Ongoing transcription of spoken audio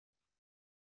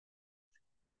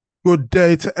Good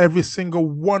day to every single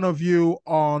one of you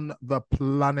on the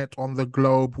planet, on the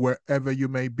globe, wherever you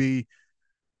may be.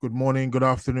 Good morning, good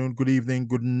afternoon, good evening,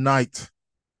 good night.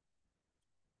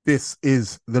 This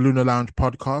is the Lunar Lounge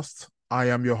podcast. I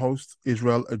am your host,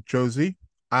 Israel Josie,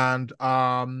 and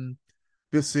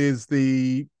this is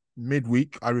the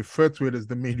midweek. I refer to it as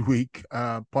the midweek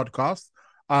podcast.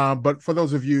 But for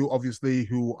those of you, obviously,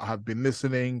 who have been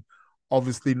listening,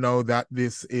 obviously know that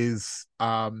this is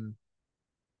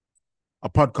a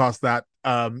podcast that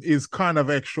is kind of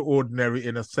extraordinary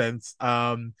in a sense.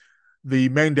 The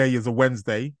main day is a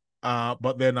Wednesday,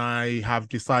 but then I have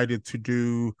decided to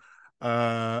do.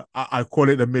 I call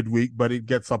it a midweek, but it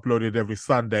gets uploaded every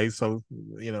Sunday. So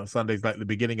Sunday's like the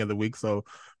beginning of the week. So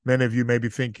many of you may be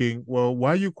thinking, well,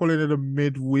 why are you calling it a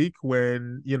midweek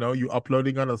when you're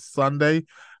uploading on a Sunday?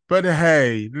 But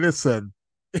hey, listen,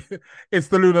 it's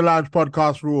the Lunar Lounge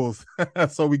podcast rules,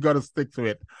 so we got to stick to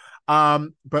it.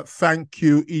 But thank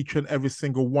you, each and every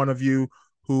single one of you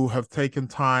who have taken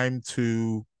time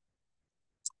to,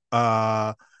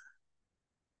 uh,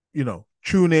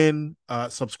 tune in,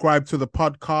 subscribe to the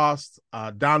podcast,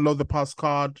 download the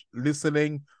postcard,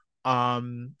 listening.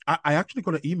 I actually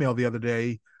got an email the other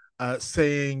day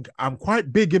saying I'm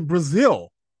quite big in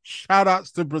Brazil. Shout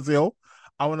outs to Brazil.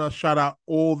 I want to shout out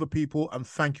all the people and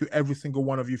thank you, every single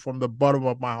one of you, from the bottom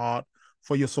of my heart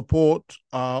for your support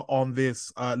on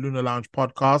this Lunar Lounge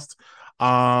podcast.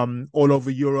 All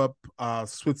over Europe,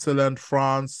 Switzerland,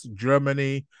 France,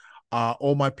 Germany,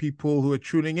 all my people who are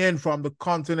tuning in from the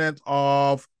continent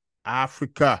of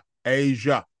Africa,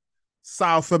 Asia,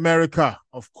 South America,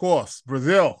 of course,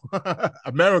 Brazil,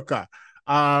 America.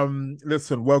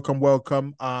 Listen, welcome,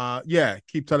 welcome. Yeah,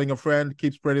 keep telling a friend,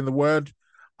 keep spreading the word.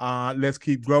 Let's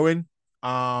keep growing.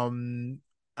 And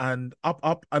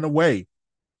up and away.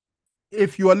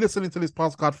 If you are listening to this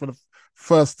podcast for the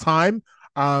first time,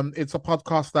 it's a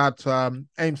podcast that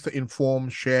aims to inform,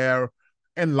 share,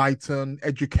 enlighten,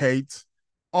 educate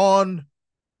on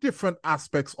different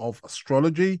aspects of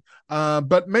astrology,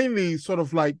 but mainly sort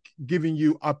of like giving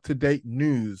you up to date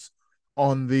news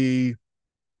on the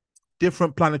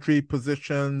different planetary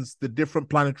positions, the different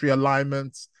planetary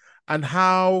alignments, and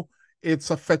how it's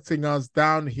affecting us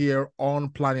down here on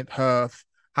planet Earth,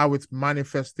 how it's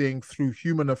manifesting through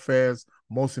human affairs,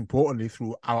 most importantly,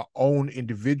 through our own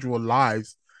individual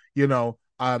lives,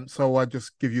 So I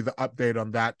just give you the update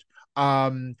on that.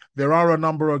 There are a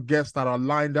number of guests that are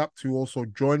lined up to also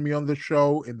join me on the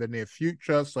show in the near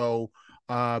future. So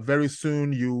very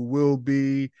soon you will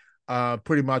be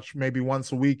pretty much maybe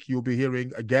once a week you'll be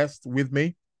hearing a guest with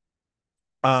me.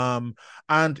 And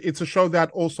it's a show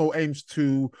that also aims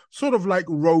to sort of like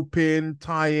rope in,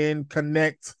 tie in,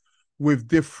 connect with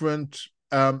different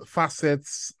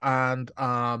facets and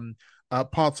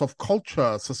parts of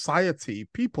culture, society,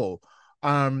 people,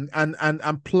 and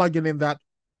plugging in that,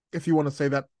 if you want to say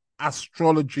that,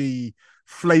 astrology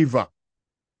flavor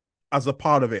as a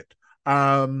part of it.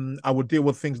 I would deal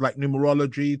with things like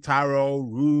numerology, tarot,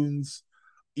 runes,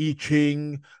 I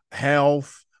Ching,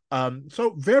 health,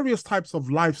 so various types of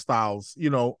lifestyles,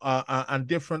 and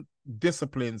different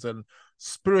disciplines and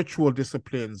spiritual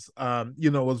disciplines,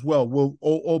 as well, will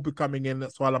all be coming in.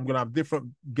 That's why I'm going to have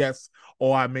different guests,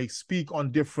 or I may speak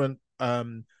on different,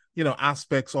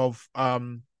 aspects of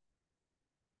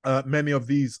many of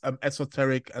these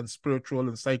esoteric and spiritual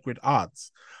and sacred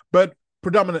arts. But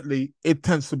predominantly, it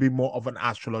tends to be more of an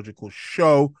astrological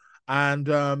show. And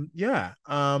on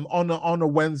a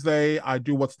Wednesday, I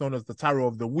do what's known as the Tarot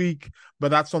of the Week,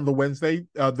 but that's on the Wednesday.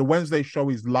 The Wednesday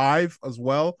show is live as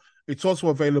well. It's also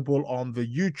available on the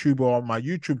YouTube or on my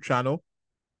YouTube channel.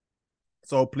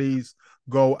 So please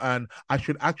go, and I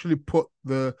should actually put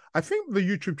I think the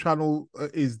YouTube channel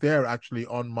is there actually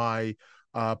on my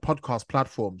podcast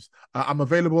platforms. I'm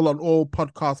available on all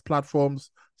podcast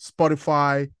platforms: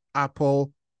 Spotify,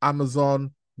 Apple,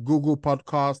 Amazon, Google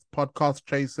Podcast, Podcast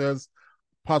Chasers,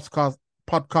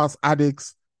 podcast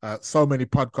addicts. So many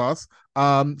podcasts.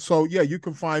 So yeah, you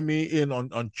can find me on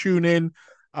TuneIn.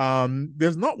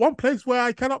 There's not one place where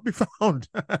I cannot be found.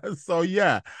 So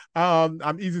yeah,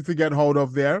 I'm easy to get hold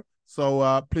of there.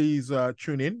 So please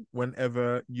tune in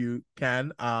whenever you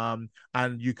can. And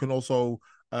you can also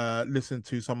listen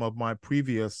to some of my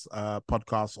previous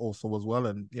podcasts also as well.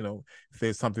 And if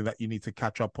there's something that you need to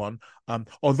catch up on,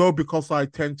 although because I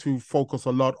tend to focus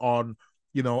a lot on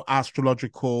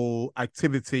astrological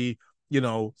activity,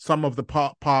 some of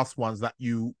the past ones that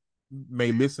you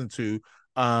may listen to,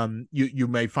 you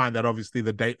may find that obviously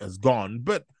the date has gone,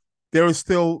 but there is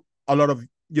still a lot of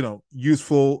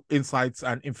useful insights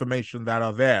and information that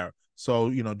are there. So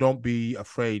don't be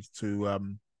afraid to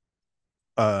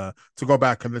to go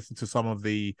back and listen to some of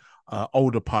the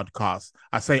older podcasts.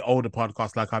 I say older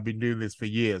podcasts like I've been doing this for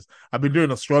years. I've been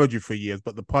doing astrology for years,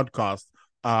 but the podcast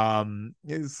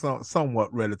is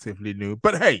somewhat relatively new.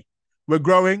 But hey, we're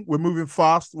growing, we're moving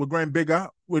fast, we're growing bigger.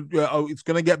 It's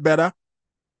going to get better,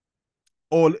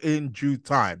 all in due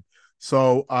time.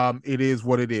 So it is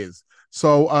what it is.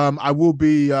 So I will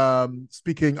be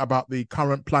speaking about the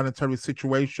current planetary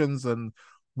situations and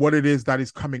what it is that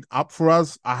is coming up for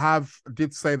us.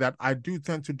 Did say that I do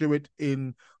tend to do it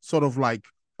in sort of like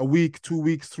a week, 2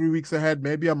 weeks, 3 weeks ahead,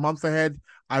 maybe a month ahead.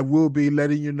 I will be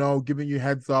letting you know, giving you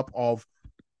heads up of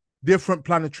different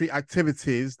planetary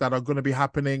activities that are going to be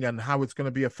happening and how it's going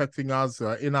to be affecting us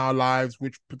in our lives,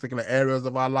 which particular areas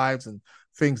of our lives and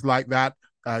things like that,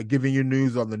 giving you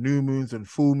news on the new moons and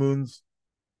full moons.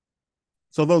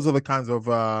 So those are the kinds of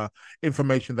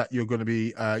information that you're going to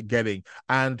be getting.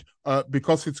 And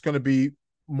because it's going to be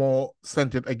more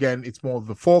centered, again, it's more of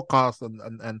the forecast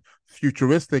and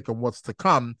futuristic and what's to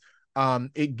come.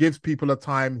 It gives people a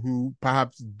time who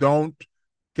perhaps don't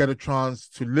get a chance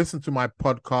to listen to my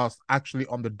podcast actually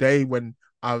on the day when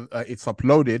it's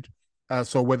uploaded.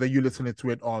 So whether you're listening to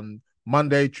it on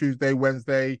Monday, Tuesday,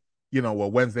 Wednesday, well,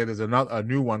 Wednesday there's a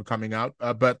new one coming out,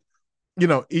 but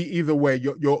either way,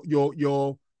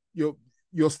 you're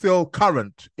still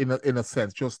current in a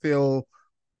sense. You're still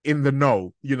in the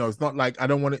know. It's not like I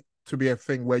don't want it to be a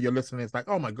thing where you're listening. It's like,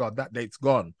 oh my God, that date's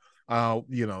gone.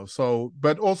 So,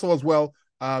 but also as well,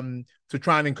 to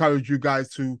try and encourage you guys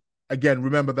to, again,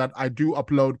 remember that I do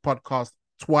upload podcasts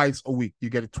twice a week. You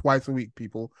get it twice a week,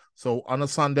 people. So on a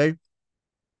Sunday,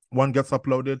 one gets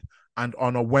uploaded, and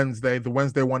on a Wednesday, the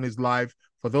Wednesday one is live.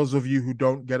 For those of you who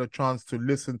don't get a chance to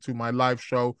listen to my live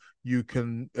show, you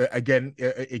can, again,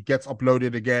 it gets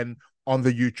uploaded again on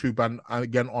the YouTube and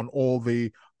again on all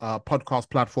the podcast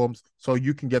platforms. So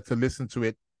you can get to listen to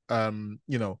it,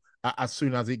 as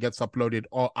soon as it gets uploaded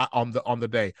or on the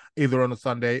day, either on a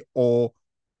Sunday or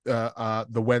the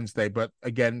Wednesday. But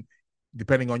again,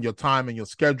 depending on your time and your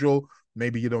schedule,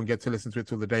 maybe you don't get to listen to it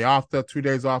till the day after, 2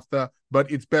 days after.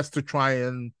 But it's best to try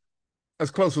and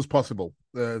as close as possible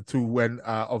to when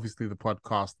obviously the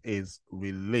podcast is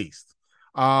released.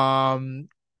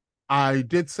 I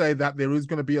did say that there is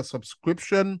going to be a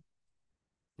subscription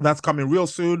that's coming real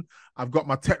soon. I've got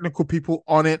my technical people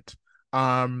on it.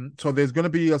 So there's going to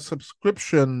be a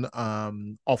subscription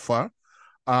offer.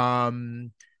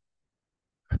 The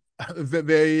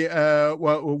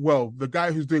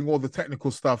guy who's doing all the technical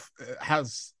stuff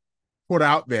has put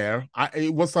out there.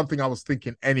 It was something I was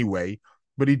thinking anyway,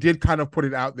 but he did kind of put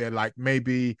it out there, like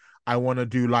maybe I want to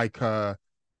do like a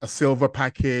silver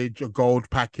package, a gold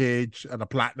package, and a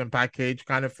platinum package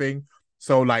kind of thing.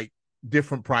 So like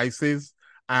different prices.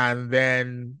 And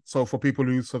then, so for people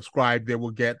who subscribe, they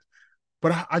will get,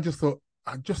 but I just thought,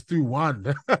 I'd just do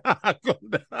one.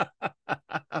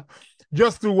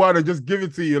 Just do one and just give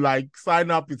it to you. Like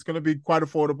sign up. It's going to be quite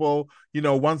affordable,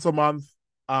 once a month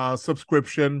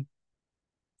subscription.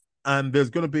 And there's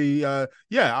going to be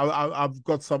I've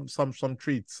got some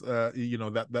treats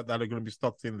that are going to be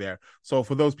stocked in there. So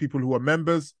for those people who are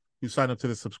members who sign up to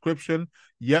the subscription,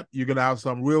 yep, you're going to have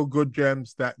some real good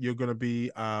gems that you're going to be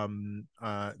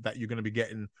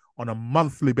getting on a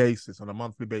monthly basis,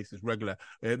 regular,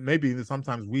 maybe even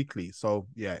sometimes weekly. So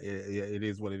yeah, it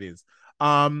is what it is.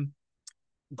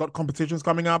 Got competitions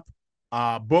coming up,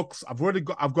 books. I've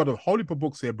got a whole heap of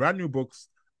books here, brand new books,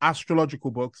 astrological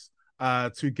books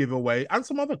to give away, and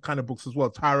some other kind of books as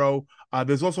well, tarot.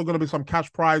 There's also going to be some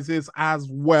cash prizes as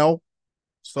well.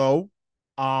 So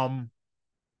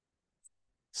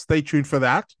stay tuned for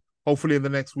that. Hopefully in the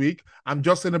next week. I'm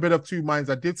just in a bit of two minds.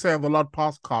 I did say on the Lord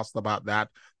podcast about that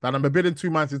I'm a bit in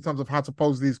two minds in terms of how to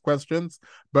pose these questions,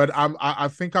 but I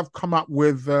think I've come up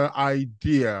with an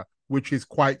idea which is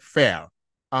quite fair.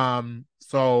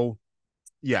 So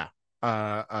yeah.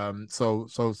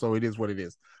 So it is what it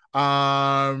is.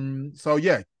 So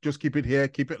yeah, just keep it here,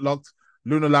 keep it locked.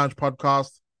 Lunar Lounge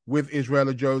podcast with Israel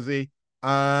and Josie.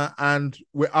 And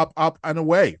we're up and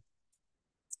away.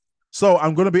 So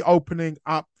I'm going to be opening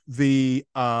up the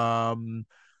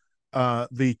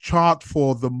chart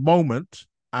for the moment,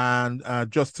 and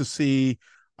just to see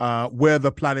where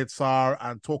the planets are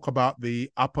and talk about the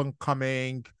up and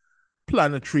coming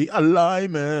planetary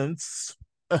alignments.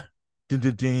 Ding,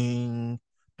 ding,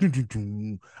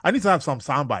 ding. I need to have some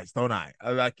sound bites, don't I?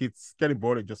 Like, it's getting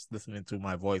boring just listening to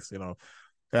my voice, I'm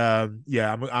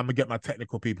gonna get my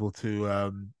technical people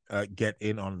to get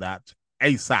in on that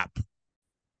ASAP.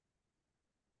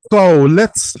 So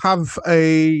let's have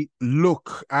a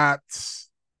look at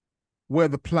where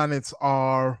the planets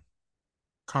are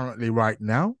currently right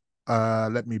now.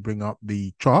 Let me bring up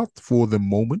the chart for the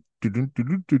moment.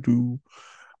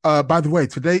 By the way,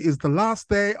 today is the last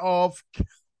day of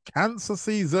Cancer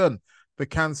season. The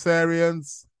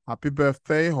Cancerians, happy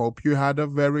birthday. Hope you had a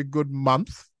very good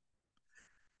month.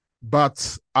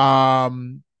 But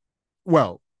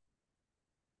well,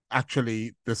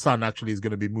 actually, the sun actually is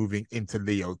going to be moving into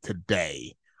Leo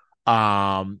today.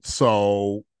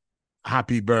 So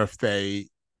happy birthday,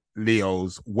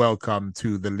 Leos. Welcome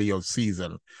to the Leo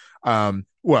season.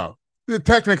 Well,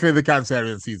 technically the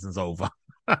Cancerian season's over.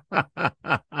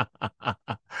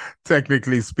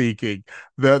 Technically speaking,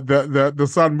 the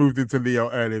sun moved into Leo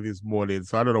early this morning,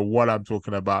 so I don't know what I'm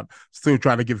talking about. Still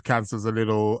trying to give cancers a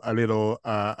little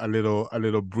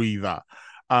breather.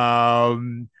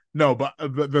 No, but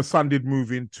the sun did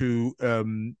move into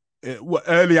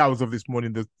early hours of this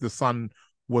morning. The sun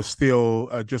was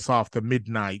still just after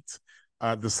midnight.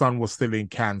 The sun was still in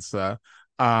Cancer,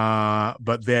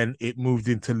 but then it moved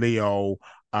into Leo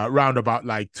round about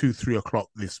like 2-3 o'clock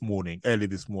this morning, early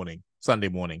this morning, Sunday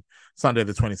morning, Sunday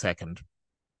the 22nd.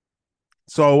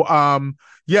 So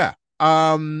yeah.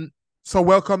 So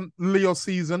welcome Leo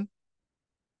season.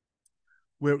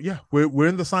 We're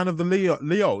in the sign of the Leo,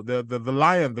 the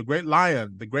lion,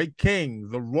 the great king,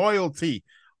 the royalty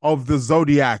of the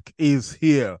zodiac is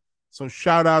here. So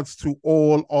shout outs to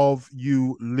all of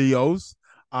you Leos.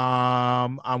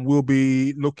 And we'll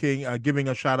be giving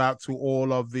a shout out to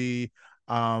all of the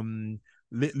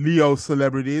Leo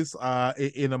celebrities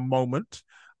in a moment.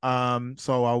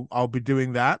 So I'll be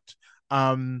doing that.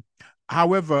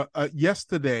 However,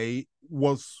 yesterday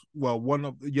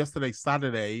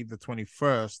Saturday the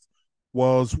 21st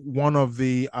was one of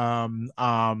the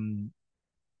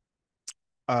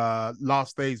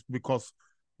last days, because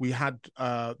we had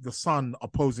the sun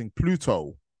opposing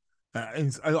Pluto.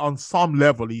 On some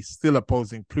level, he's still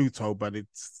opposing Pluto, but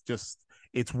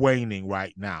it's waning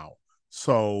right now.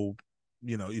 So,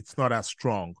 it's not as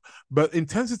strong. But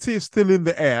intensity is still in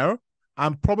the air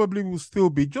and probably will still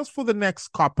be just for the next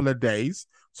couple of days.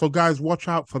 So, guys, watch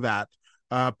out for that.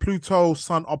 Pluto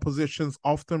Sun oppositions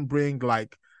often bring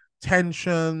like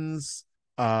tensions.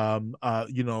 We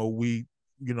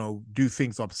do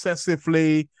things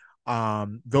obsessively.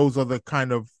 Those are the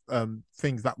kind of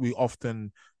things that we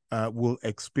often will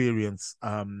experience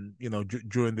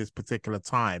during this particular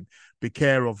time. Be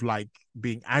care of like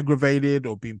being aggravated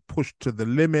or being pushed to the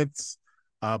limits,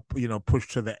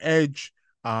 pushed to the edge.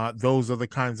 Those are the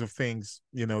kinds of things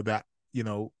that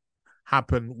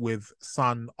happen with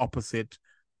sun opposite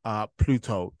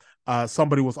Pluto.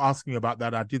 Somebody was asking about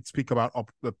that. I did speak about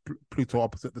Pluto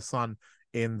opposite the sun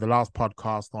in the last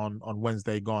podcast on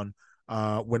Wednesday gone,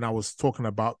 when I was talking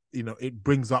about it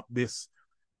brings up this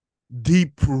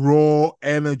deep raw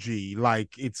energy. Like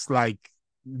it's like,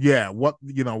 yeah, what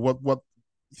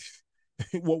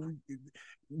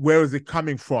where is it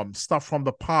coming from? Stuff from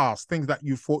the past, things that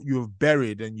you thought you have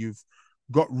buried and you've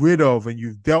got rid of and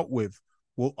you've dealt with,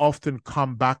 will often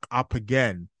come back up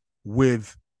again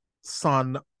with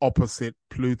sun opposite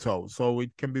Pluto. So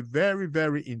it can be very,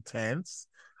 very intense.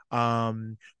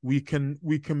 We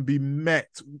can be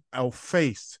met or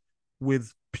faced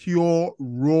with pure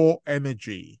raw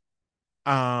energy,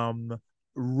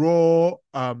 raw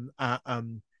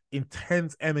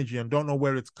intense energy, and don't know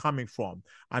where it's coming from.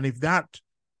 And if that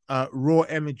raw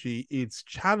energy is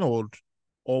channeled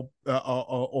or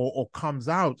comes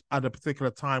out at a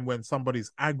particular time when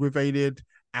somebody's aggravated,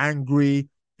 angry,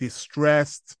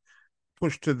 distressed,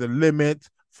 pushed to the limit,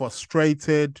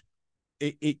 frustrated,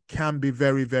 it can be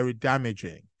very, very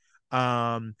damaging.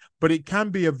 But it can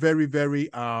be a very, very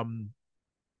a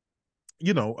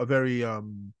very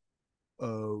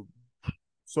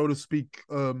so to speak,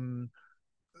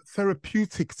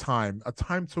 therapeutic time, a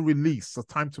time to release, a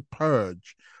time to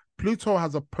purge. Pluto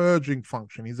has a purging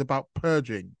function. He's about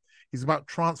purging. He's about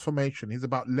transformation. He's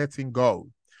about letting go.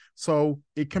 So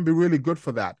it can be really good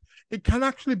for that. It can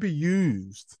actually be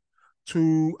used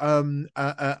to on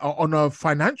a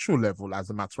financial level. As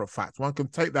a matter of fact, one can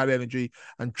take that energy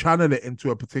and channel it into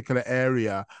a particular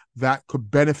area that could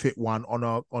benefit one on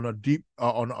a deep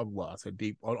on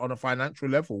a financial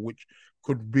level, which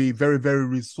could be very,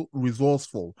 very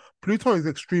resourceful. Pluto is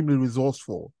extremely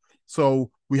resourceful,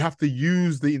 so we have to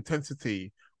use the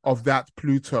intensity of that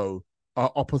Pluto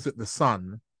opposite the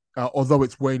sun, although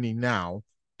it's waning now,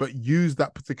 but use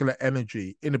that particular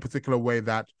energy in a particular way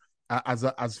that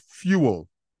as fuel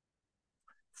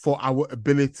for our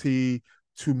ability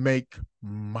to make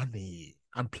money,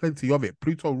 and plenty of it.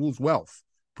 Pluto rules wealth.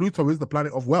 Pluto is the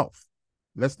planet of wealth.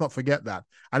 Let's not forget that.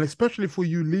 And especially for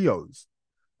you Leos,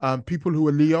 people who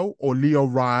are Leo or Leo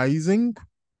rising,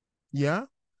 yeah,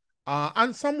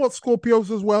 and somewhat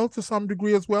Scorpios as well, to some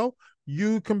degree as well.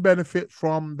 You can benefit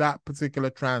from that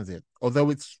particular transit, although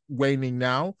it's waning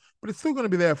now, but it's still going to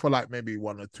be there for like maybe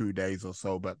 1 or 2 days or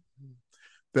so. But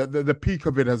the peak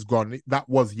of it has gone. That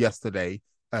was yesterday,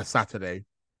 Saturday,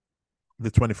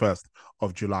 the 21st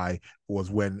of July was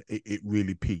when it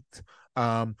really peaked.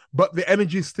 But the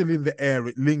energy is still in the air.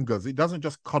 It lingers. It doesn't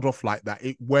just cut off like that.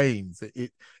 It wanes.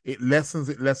 It lessens.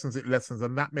 It lessens. It lessens,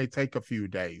 and that may take a few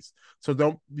days. So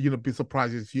don't be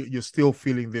surprised if you're still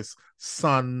feeling this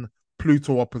Sun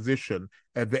Pluto opposition.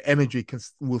 The energy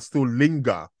will still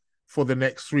linger for the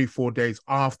next 3-4 days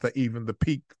after even the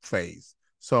peak phase.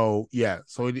 So yeah,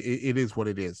 so it is what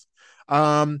it is.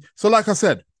 So like I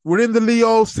said, we're in the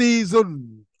Leo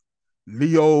season.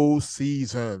 Leo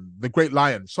season, the Great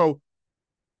Lion. So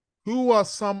who are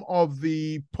some of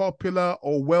the popular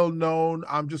or well-known,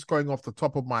 I'm just going off the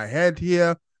top of my head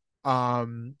here,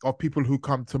 of people who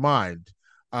come to mind?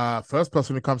 First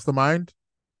person who comes to mind,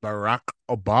 Barack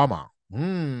Obama.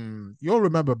 You'll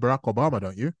remember Barack Obama,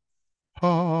 don't you?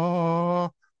 Ah,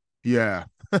 yeah.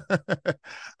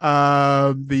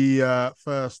 The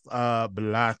first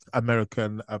Black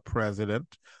American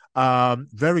president.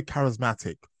 Very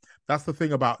charismatic. That's the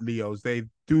thing about Leos. They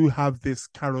do have this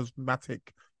charismatic,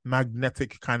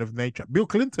 magnetic kind of nature. Bill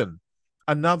Clinton,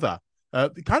 another.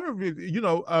 Kind of,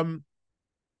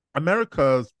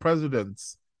 America's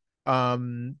presidents,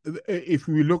 if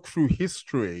we look through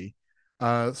history,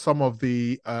 some of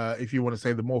the, if you want to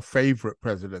say, the more favorite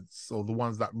presidents or the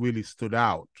ones that really stood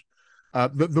out,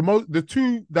 the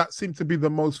two that seem to be the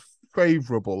most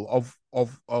favorable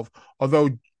of although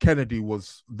Kennedy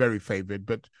was very favored,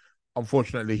 but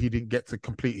unfortunately he didn't get to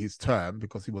complete his term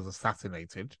because he was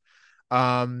assassinated.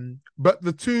 But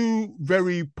the two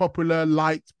very popular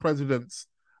liked presidents,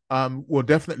 well,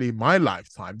 definitely in my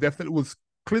lifetime, definitely was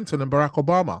Clinton and Barack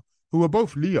Obama, who were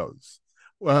both Leos.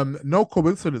 No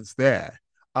coincidence there.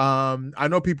 I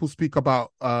know people speak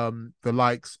about the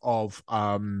likes of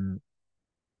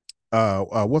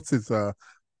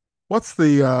what's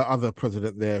the other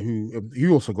president there who he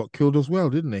also got killed as well,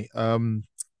 didn't he?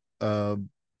 Uh,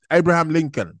 Abraham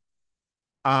Lincoln,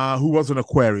 who was an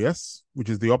Aquarius, which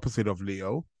is the opposite of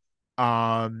Leo.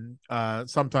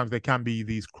 Sometimes there can be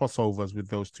these crossovers with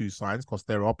those two signs because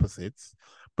they're opposites.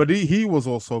 But he was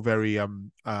also very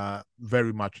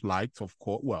much liked, of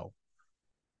course. Well,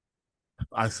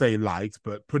 I say liked,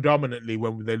 but predominantly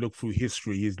when they look through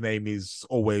history, his name is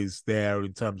always there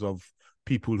in terms of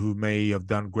people who may have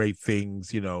done great things,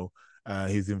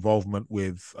 his involvement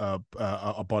with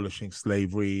abolishing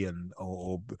slavery and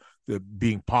or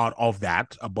being part of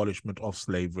that abolishment of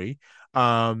slavery.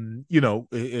 That's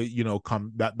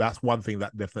one thing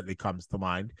that definitely comes to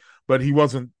mind. But he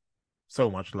wasn't so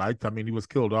much liked. I mean, he was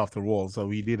killed after all, so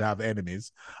he did have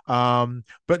enemies. But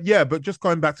just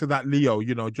going back to that Leo,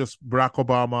 just Barack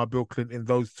Obama, Bill Clinton,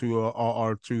 those two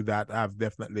are two that have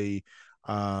definitely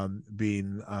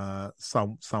been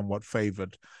somewhat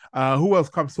favored. Who else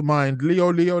comes to mind?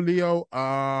 Leo.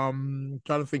 Trying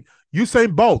to think.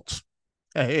 Usain Bolt.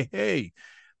 Hey.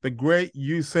 The great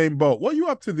Usain Bolt. What are you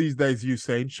up to these days,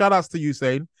 Usain? Shout outs to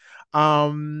Usain.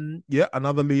 Yeah,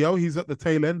 another Leo. He's at the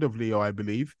tail end of Leo, I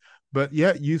believe. But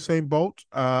yeah, Usain Bolt,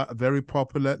 very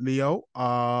popular Leo.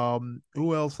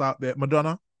 Who else out there?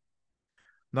 Madonna,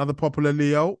 another popular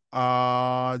Leo.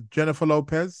 Jennifer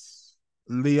Lopez,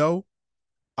 Leo.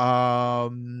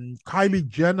 Kylie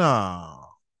Jenner,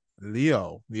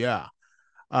 Leo. Yeah.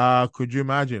 Could you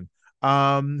imagine?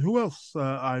 Who else?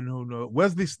 I don't know.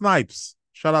 Wesley Snipes.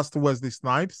 Shout outs to Wesley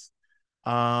Snipes.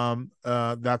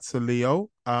 That's a Leo.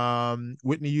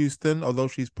 Whitney Houston, although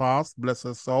she's passed, bless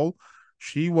her soul,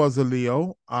 she was a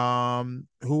Leo.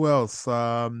 Who else?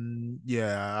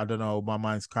 Yeah, I don't know. My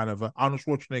mind's kind of Arnold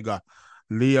Schwarzenegger,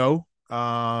 Leo.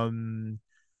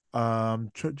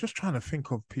 Just trying to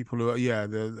think of people who, yeah,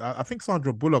 I think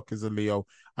Sandra Bullock is a Leo.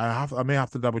 I may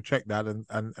have to double check that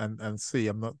and see.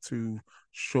 I'm not too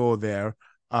sure there.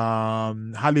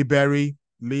 Halle Berry,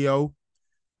 Leo.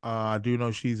 I do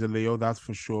know she's a Leo, that's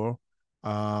for sure.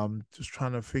 Just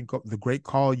trying to think of the great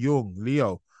Carl Jung,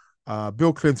 Leo.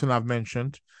 Bill Clinton, I've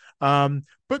mentioned.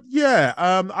 But yeah,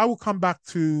 I will come back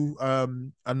to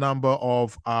a number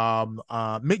of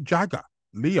Mick Jagger,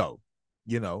 Leo,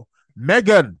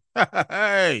 Megan.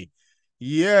 Hey,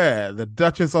 yeah, the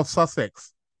Duchess of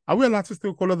Sussex. Are we allowed to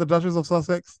still call her the Duchess of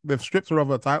Sussex? They've stripped her of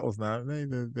her titles now.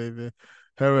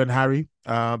 Her and Harry.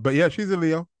 But yeah, she's a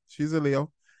Leo. She's a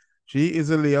Leo. She is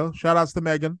a Leo. Shout outs to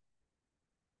Megan.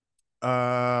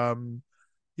 Yeah,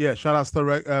 shout outs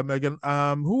to Megan.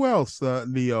 Who else?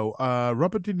 Leo.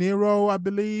 Robert De Niro, I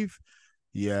believe.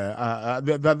 Yeah,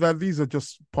 these are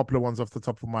just popular ones off the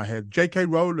top of my head. J.K.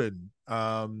 Rowling,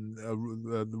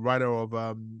 the writer of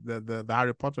the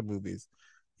Harry Potter movies.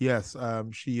 Yes,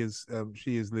 she is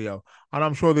Leo, and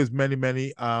I'm sure there's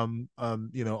many of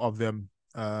them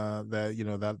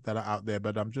that that are out there.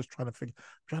 But I'm just trying to think.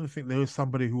 There is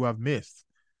somebody who I've missed,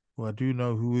 who I do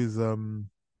know who is who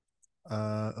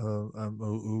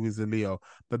is a Leo,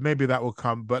 but maybe that will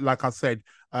come. But like I said,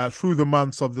 through the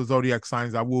months of the zodiac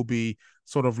signs, I will be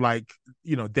sort of like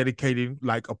dedicating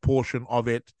like a portion of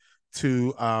it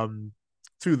to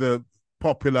the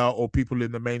popular or people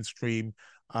in the mainstream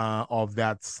of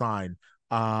that sign.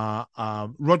 Roger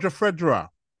Federer.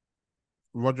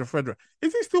 Roger Federer.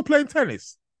 Is he still playing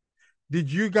tennis?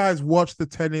 Did you guys watch the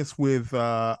tennis with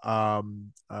Djokovic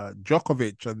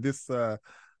and this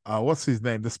what's his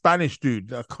name? The Spanish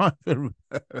dude. I can't remember.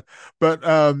 But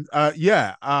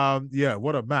yeah,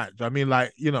 what a match. I mean,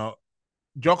 like,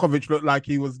 Djokovic looked like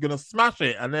he was gonna smash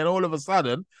it, and then all of a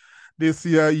sudden, this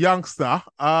youngster,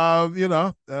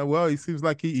 well, he seems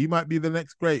like he might be the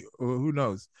next great. Who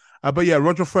knows? But yeah,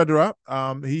 Roger Federer,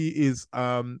 he is,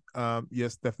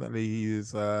 yes, definitely, he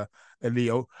is a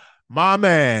Leo. My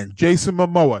man, Jason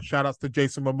Momoa. Shout outs to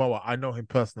Jason Momoa. I know him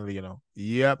personally,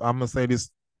 Yep, I'm gonna say this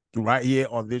right here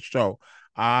on this show.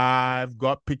 I've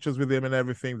got pictures with him and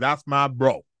everything. That's my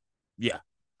bro. Yeah,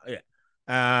 yeah.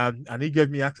 And he gave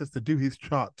me access to do his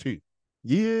chart too.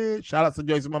 Yeah, shout out to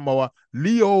Jason Momoa,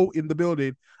 Leo in the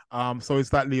building. So it's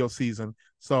that Leo season.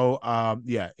 So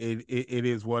yeah, it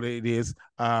is what it is.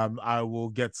 I will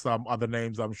get some other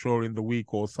names, I'm sure, in the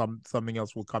week, or something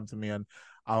else will come to me, and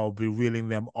I'll be reeling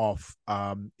them off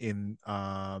in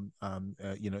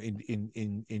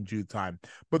in due time.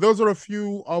 But those are a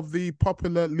few of the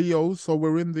popular Leos. So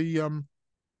we're in the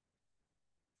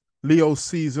Leo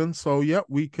season. So, yeah,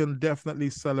 we can definitely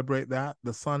celebrate that.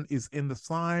 The sun is in the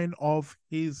sign of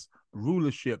his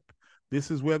rulership.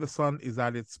 This is where the sun is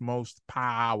at its most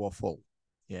powerful.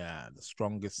 Yeah, the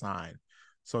strongest sign.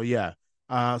 So, yeah.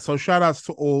 So shout outs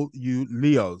to all you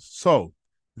Leos. So,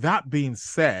 that being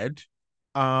said,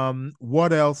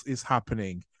 what else is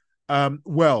happening?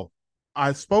 Well,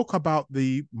 I spoke about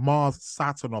the Mars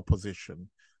Saturn opposition.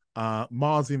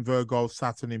 Mars in Virgo,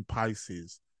 Saturn in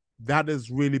Pisces. That has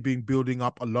really been building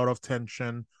up a lot of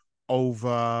tension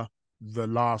over the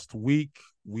last week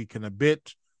and a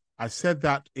bit. I said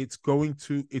that it's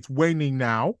waning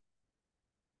now.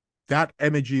 That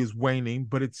energy is waning,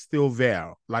 but it's still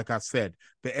there. Like I said,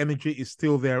 the energy is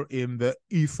still there in the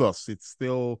ethos.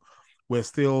 We're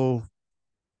still,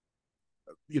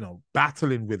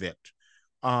 battling with it.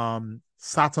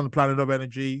 Saturn, the planet of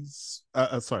energy.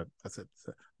 Sorry, that's it.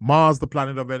 Mars, the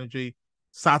planet of energy.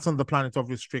 Saturn, the planet of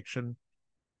restriction,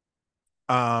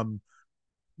 go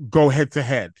head to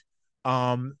head.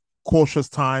 Cautious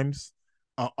times,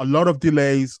 a lot of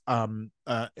delays.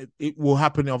 It will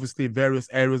happen, obviously, in various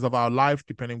areas of our life,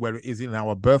 depending where it is in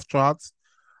our birth charts.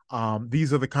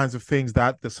 These are the kinds of things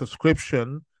that the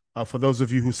subscription, for those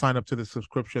of you who sign up to the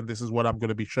subscription, this is what I'm going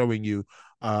to be showing you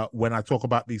when I talk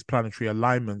about these planetary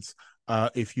alignments.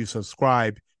 If you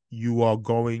subscribe, I'm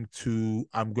going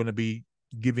to be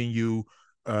giving you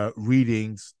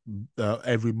readings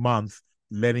every month,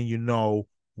 letting you know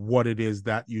what it is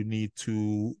that you need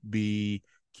to be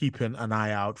keeping an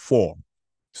eye out for.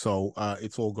 So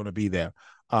it's all going to be there.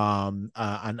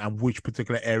 And which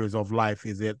particular areas of life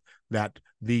is it that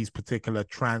these particular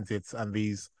transits and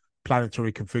these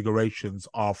planetary configurations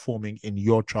are forming in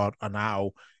your chart, and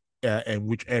how and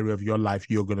which area of your life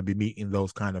you're going to be meeting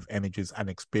those kind of energies and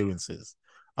experiences.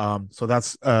 So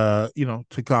that's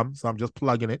to come. So I'm just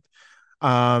plugging it.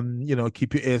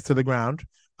 Keep your ears to the ground.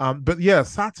 But yeah,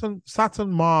 Saturn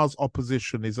Mars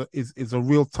opposition is a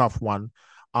real tough one.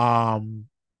 And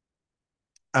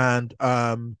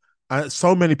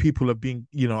so many people have been,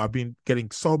 I've been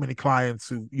getting so many clients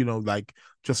who, like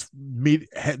just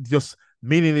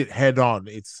meeting it head on.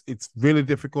 It's really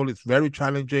difficult. It's very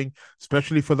challenging,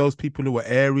 especially for those people who are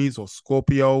Aries or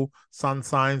Scorpio sun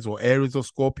signs, or Aries or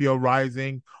Scorpio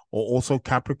rising, or also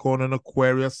Capricorn and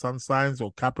Aquarius sun signs,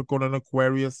 or Capricorn and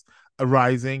Aquarius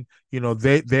rising.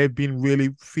 They've been really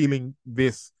feeling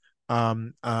this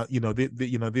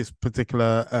this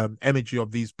particular energy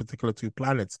of these particular two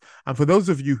planets. And for those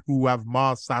of you who have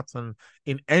Mars Saturn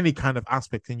in any kind of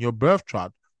aspect in your birth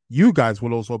chart, you guys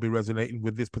will also be resonating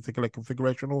with this particular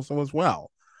configuration also as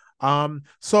well.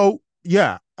 So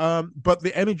yeah, but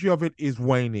the energy of it is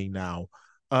waning now.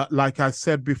 Like I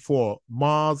said before,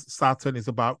 Mars Saturn is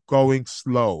about going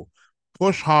slow.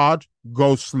 Push hard,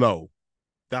 go slow.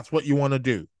 That's what you want to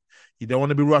do. You don't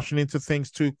want to be rushing into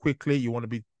things too quickly. You want to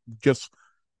be just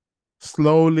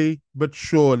slowly but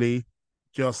surely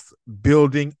just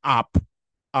building up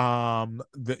the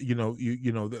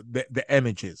the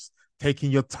energies,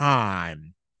 taking your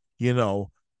time, you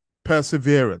know,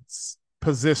 perseverance,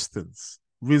 persistence,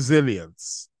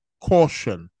 resilience,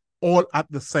 caution, all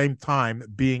at the same time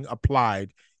being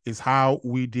applied is how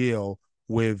we deal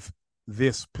with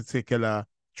this particular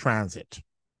transit.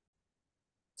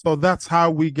 So that's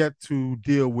how we get to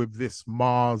deal with this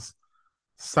Mars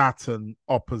Saturn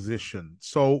opposition.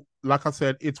 So, like I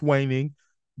said, it's waning,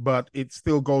 but it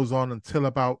still goes on until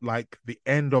about like the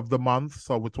end of the month.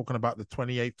 So, we're talking about the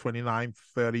 28th, 29th,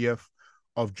 30th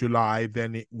of July.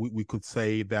 Then we could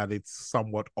say that it's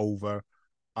somewhat over.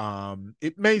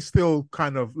 It may still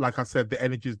kind of, like I said, the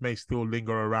energies may still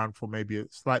linger around for maybe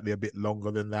slightly a bit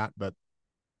longer than that, but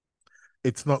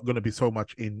it's not going to be so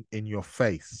much in your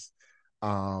face.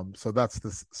 So that's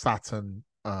the Saturn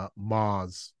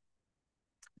Mars.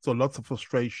 So lots of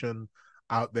frustration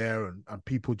out there, and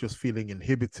people just feeling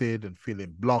inhibited and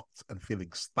feeling blocked and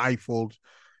feeling stifled.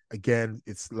 Again,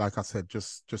 it's like I said,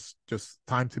 just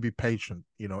time to be patient.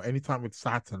 You know, anytime with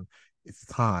Saturn, it's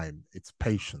time, it's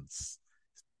patience.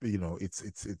 You know, it's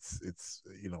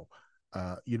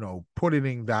putting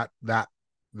in that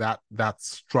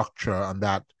structure and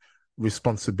that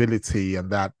responsibility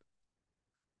and that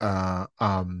uh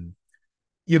um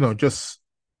just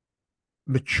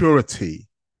maturity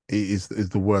is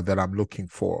the word that I'm looking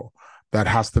for, that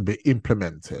has to be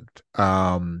implemented.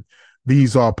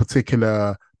 These are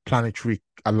particular planetary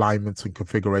alignments and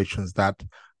configurations that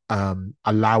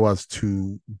allow us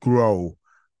to grow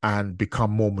and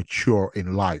become more mature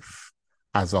in life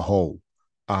as a whole.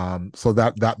 So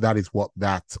that is what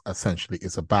that essentially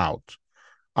is about.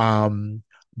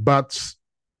 But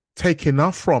taking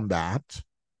off from that,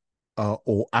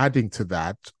 or adding to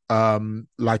that,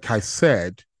 like I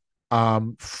said,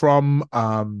 from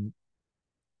a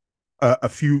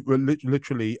few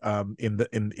literally in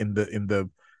the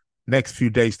next few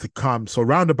days to come. So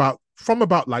from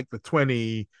about like the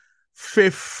 25th,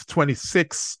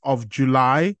 26th of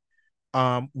July,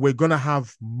 we're gonna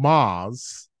have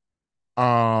Mars.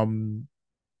 We're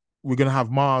gonna have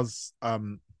Mars.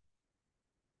 We're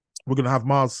gonna have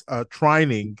Mars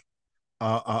trining,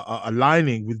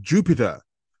 aligning with Jupiter.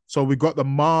 So we've got the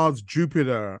Mars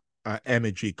Jupiter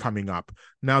energy coming up.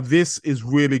 Now, this is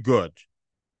really good.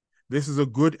 This is a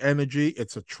good energy.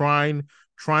 It's a trine.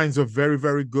 Trines are very,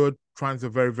 very good. Trines are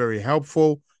very, very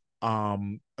helpful.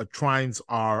 Trines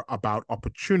are about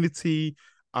opportunity,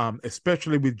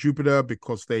 especially with Jupiter,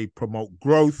 because they promote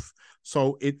growth.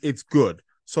 So it's good.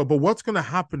 So, but what's going to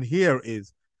happen here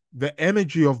is the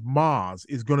energy of Mars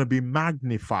is going to be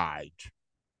magnified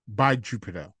by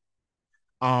Jupiter.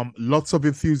 Lots of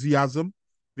enthusiasm.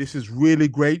 This is really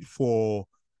great for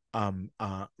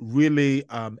really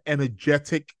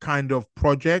energetic kind of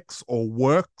projects or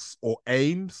works or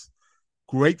aims.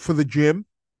 Great for the gym.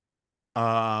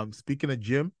 Speaking of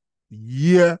gym,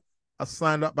 yeah, I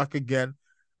signed up back again.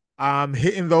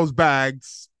 Hitting those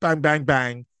bags, bang, bang,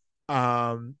 bang.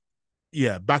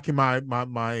 Yeah, back in my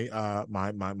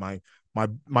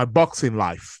boxing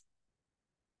life.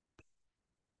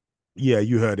 Yeah,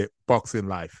 you heard it. Boxing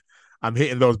life. I'm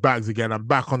hitting those bags again. I'm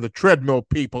back on the treadmill,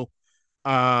 people.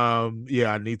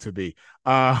 Yeah, I need to be.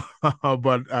 But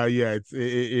yeah,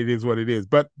 it is what it is.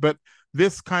 But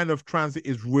this kind of transit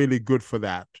is really good for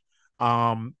that.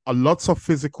 A lots of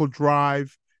physical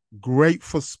drive, great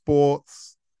for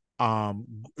sports.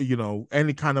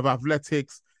 Any kind of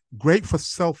athletics, great for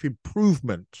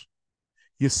self-improvement.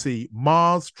 You see,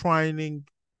 Mars trining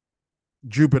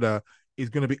Jupiter is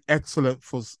going to be excellent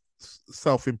for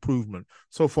self-improvement.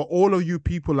 So for all of you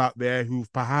people out there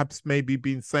who've perhaps maybe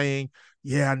been saying,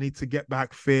 yeah, I need to get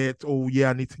back fit, or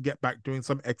yeah, I need to get back doing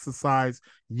some exercise,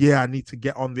 yeah, I need to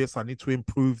get on this, I need to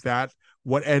improve that,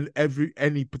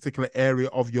 any particular area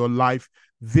of your life,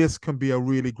 this can be a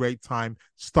really great time.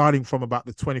 Starting from about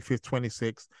the 25th,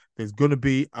 26th, there's going to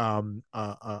be a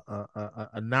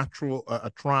natural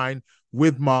a trine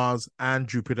with Mars and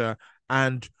Jupiter,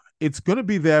 and it's going to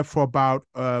be there for about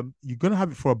you're going to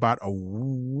have it for about a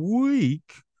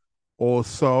week or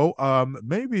so,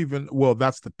 maybe even, well,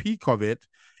 that's the peak of it.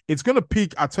 It's going to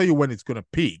peak. I'll tell you when it's going to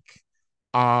peak.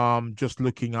 Just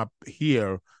looking up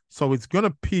here, so it's going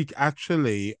to peak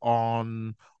actually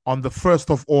on the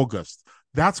 1st of August.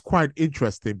 That's quite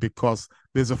interesting because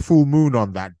there's a full moon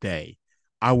on that day.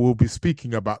 I will be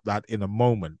speaking about that in a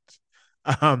moment.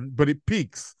 But it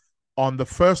peaks on the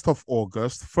 1st of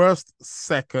August, 1st,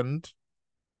 2nd,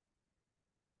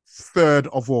 3rd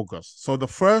of August. So the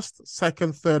 1st,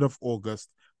 2nd, 3rd of August,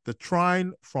 the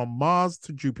trine from Mars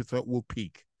to Jupiter will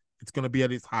peak. It's going to be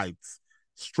at its heights,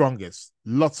 strongest,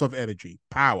 lots of energy,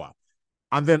 power.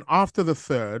 And then after the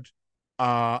 3rd,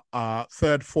 3rd,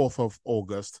 4th of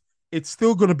August, it's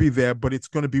still going to be there, but it's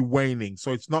going to be waning.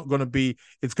 So it's not going to be,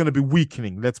 it's going to be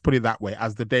weakening. Let's put it that way,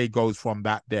 as the day goes from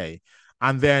that day.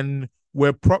 And then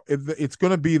it's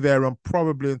going to be there and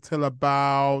probably until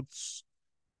about,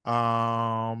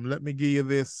 let me give you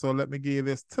this. So let me give you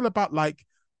this till about like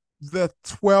the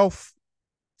 12th,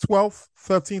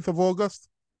 13th of August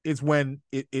is when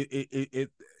it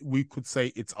we could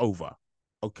say it's over.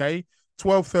 Okay.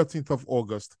 12th, 13th of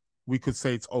August, we could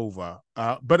say it's over.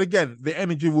 But again, the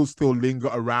energy will still linger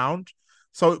around.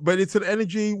 So, but it's an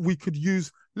energy we could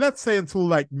use, let's say, until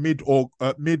like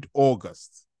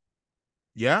mid-August.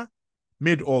 Yeah?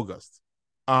 Mid-August.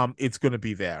 It's gonna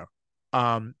be there.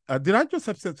 Did I just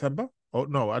say September? Oh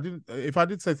no, I didn't. If I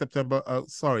did say September,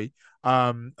 sorry.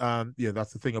 Yeah,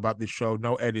 that's the thing about this show.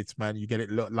 No edits, man. You get it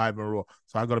live and raw.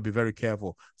 So I got to be very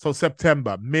careful. So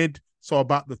September, mid. So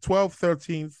about the 12th,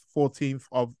 13th,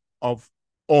 14th of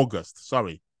August.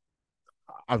 Sorry,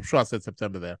 I'm sure I said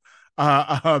September there.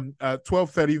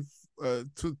 12, 30,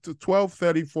 to 12,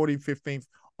 30, 14, 15th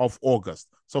of August.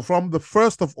 So from the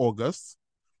 1st of August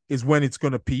is when it's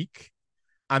going to peak.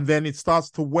 And then it starts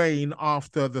to wane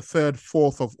after the 3rd,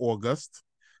 4th of August,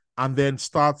 and then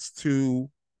starts to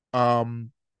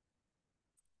wane,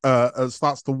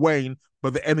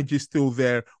 but the energy is still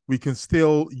there. We can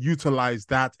still utilize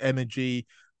that energy,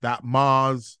 that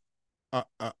Mars,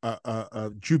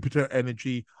 Jupiter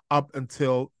energy up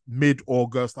until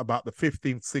mid-August, about the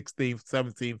 15th, 16th,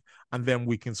 17th, and then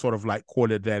we can sort of like call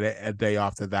it a day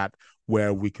after that,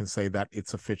 where we can say that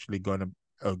it's officially going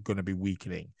to be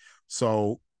weakening.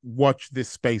 So watch this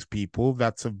space, people.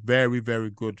 That's a very, very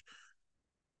good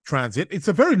transit. It's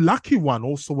a very lucky one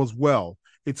also as well.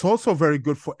 It's also very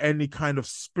good for any kind of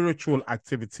spiritual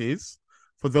activities.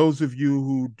 For those of you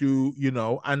who do,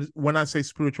 and when I say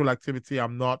spiritual activity,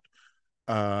 I'm not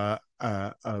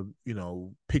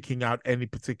picking out any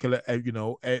particular,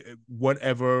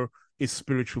 whatever is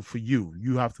spiritual for you.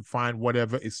 You have to find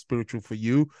whatever is spiritual for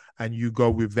you and you go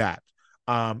with that.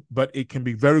 But it can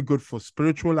be very good for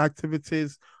spiritual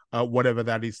activities, whatever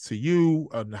that is to you,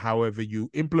 and however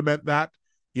you implement that.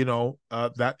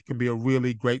 That can be a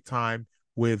really great time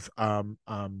with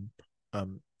with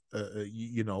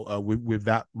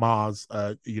that Mars,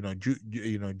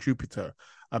 Jupiter.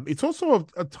 It's also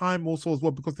a time also as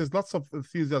well, because there's lots of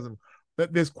enthusiasm.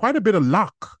 There's quite a bit of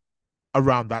luck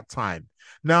around that time.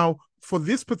 Now, for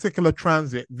this particular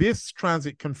transit, this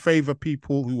transit can favor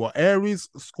people who are Aries,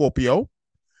 Scorpio,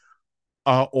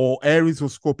 or Aries or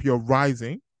Scorpio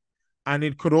rising. And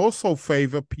it could also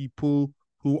favor people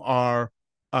who are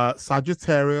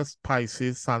Sagittarius,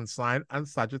 Pisces, sun sign, and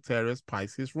Sagittarius,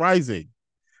 Pisces rising.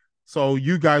 So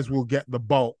you guys will get the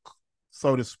bulk,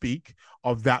 so to speak,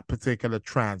 of that particular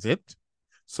transit.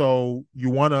 So you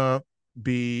want to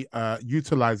be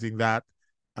utilizing that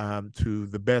to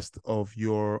the best of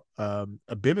your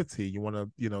ability. You want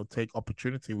to, take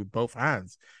opportunity with both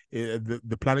hands.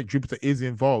 The planet Jupiter is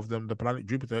involved, and the planet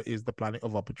Jupiter is the planet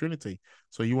of opportunity.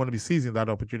 So you want to be seizing that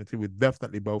opportunity with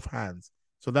definitely both hands.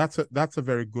 So that's a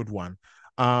very good one.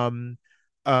 And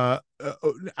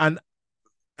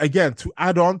again, to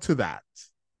add on to that,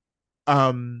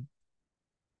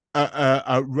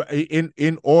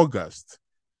 in August,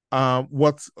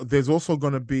 there's also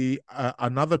going to be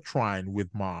another trine with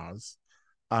Mars,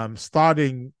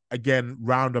 starting again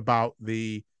round about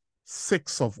the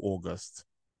 6th of August,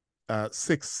 6th,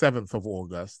 7th of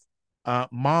August.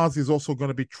 Mars is also going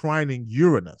to be trining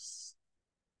Uranus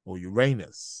or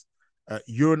Uranus.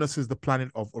 Uranus is the planet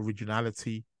of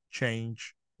originality,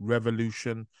 change,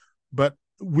 revolution. But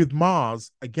with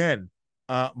Mars, again,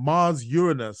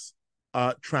 Mars-Uranus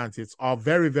transits are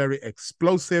very, very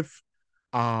explosive.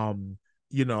 A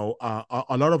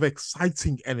lot of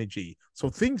exciting energy. So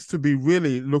things to be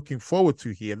really looking forward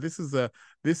to here. This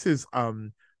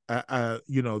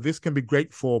can be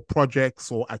great for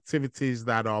projects or activities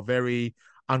that are very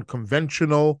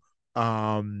unconventional.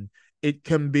 It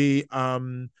can be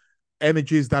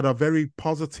energies that are very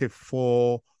positive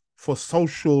for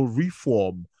social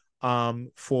reform,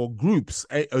 for groups,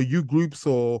 you groups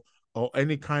or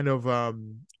any kind of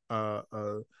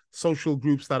social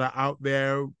groups that are out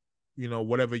there,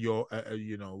 whatever your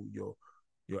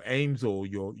aims or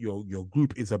your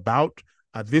group is about.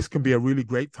 This can be a really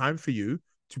great time for you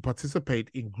to participate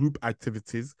in group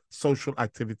activities, social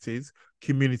activities,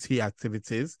 community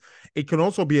activities. It can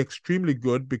also be extremely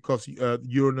good because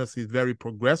Uranus is very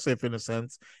progressive in a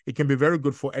sense. It can be very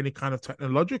good for any kind of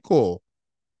technological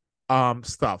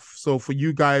stuff. So for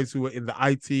you guys who are in the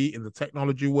IT, in the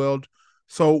technology world,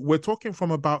 so we're talking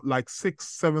from about like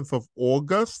 6th, 7th of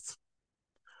August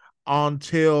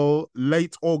until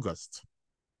late August.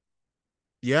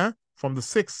 Yeah, from the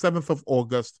 6th, 7th of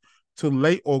August to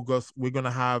late August, we're going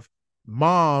to have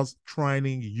Mars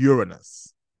trining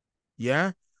Uranus.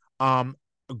 Yeah. A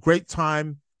great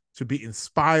time to be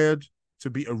inspired, to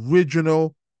be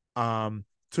original, to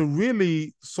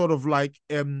really sort of like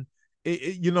with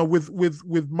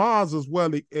Mars as well,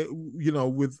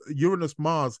 with Uranus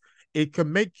Mars, it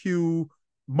can make you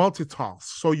multitask,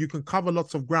 so you can cover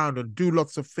lots of ground and do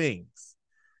lots of things.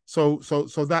 So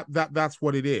that's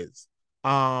what it is.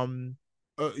 Um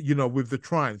with the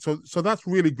trine. So that's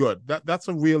really good. That's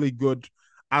a really good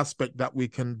aspect that we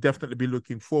can definitely be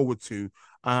looking forward to.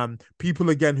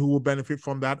 People again who will benefit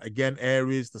from that, again,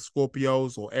 Aries, the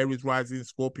Scorpios, or Aries rising,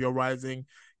 Scorpio rising,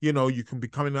 you can be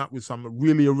coming up with some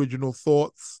really original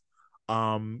thoughts,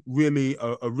 really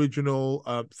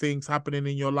original things happening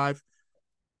in your life.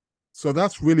 So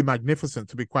that's really magnificent,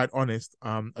 to be quite honest.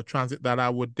 A transit that I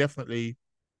would definitely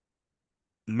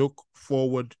be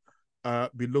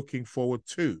looking forward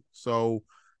to. So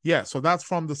yeah, so that's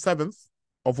from the 7th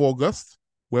of August,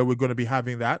 where we're going to be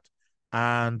having that,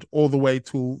 and all the way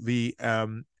to the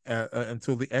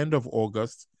until the end of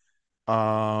August,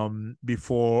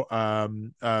 before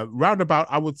roundabout,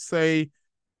 I would say,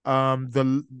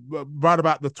 the right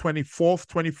about the 24th,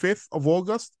 25th of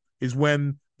August is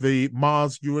when the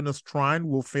Mars Uranus trine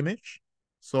will finish.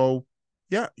 So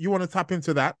yeah, you want to tap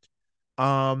into that.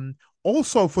 um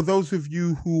Also, for those of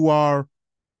you who are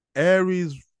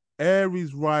Aries,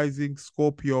 Aries rising,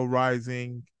 Scorpio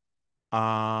rising,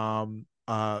 um,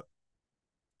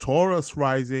 Taurus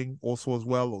rising also as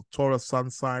well, or Taurus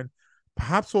sun sign,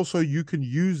 perhaps also you can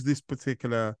use this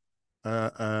particular,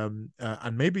 and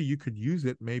maybe you could use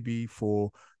it maybe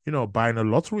for, buying a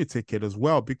lottery ticket as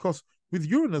well, because with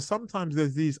Uranus, sometimes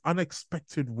there's these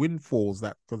unexpected windfalls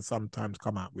that can sometimes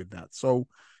come out with that. So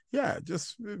yeah,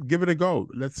 just give it a go.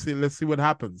 Let's see what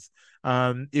happens.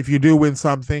 If you do win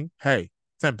something, hey,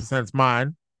 10% is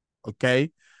mine.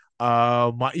 Okay.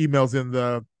 My email's in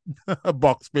the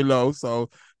box below, so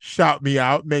shout me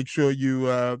out. Make sure you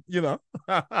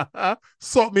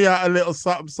sort me out a little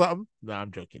something, something. No,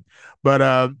 I'm joking. But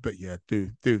yeah,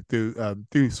 do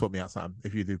sort me out something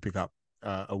if you do pick up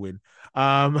a win.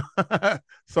 Um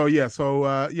so yeah,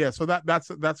 so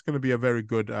that's gonna be a very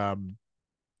good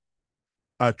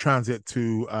transit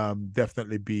to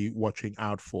definitely be watching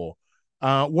out for.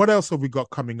 What else have we got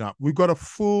coming up? We've got a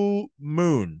full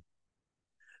moon.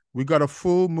 We got a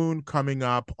full moon coming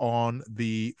up on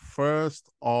the 1st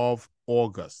of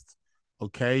August.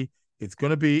 Okay. It's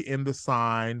going to be in the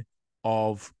sign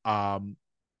of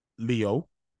Leo.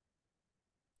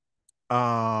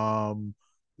 Um,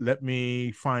 Let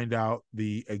me find out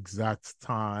the exact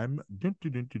time. Dun,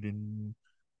 dun, dun, dun,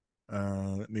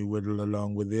 dun. Let me whittle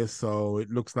along with this. So it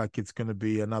looks like it's going to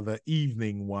be another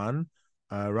evening one,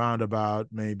 around about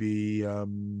maybe uh,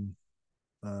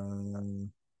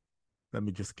 let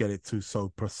me just get it to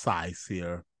so precise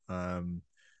here.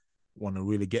 Want to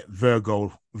really get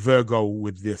Virgo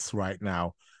with this right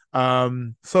now.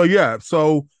 So yeah,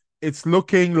 so it's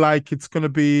looking like it's going to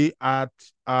be at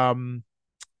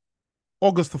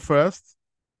August the 1st,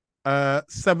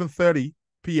 7:30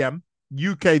 p.m.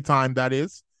 UK time, that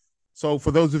is. So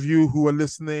for those of you who are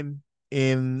listening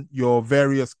in your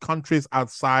various countries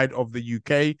outside of the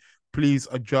UK, please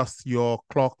adjust your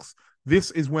clocks. This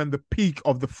is when the peak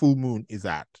of the full moon is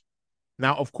at.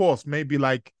 Now, of course, maybe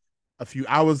like a few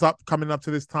hours up coming up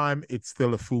to this time, it's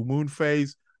still a full moon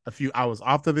phase. A few hours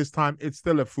after this time, it's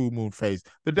still a full moon phase.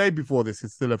 The day before this,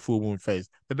 it's still a full moon phase.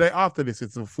 The day after this,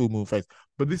 it's a full moon phase.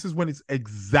 But this is when it's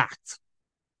exact.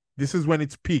 This is when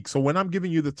it's peak. So when I'm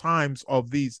giving you the times of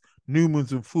these new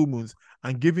moons and full moons,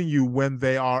 I'm giving you when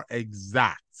they are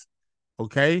exact.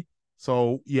 Okay.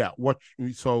 So yeah,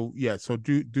 so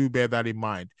do bear that in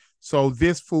mind. So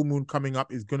this full moon coming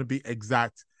up is going to be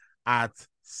exact at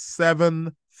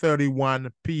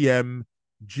 7:31 p.m.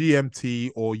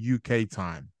 GMT or UK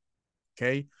time.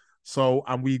 Okay. So,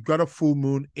 and we've got a full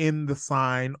moon in the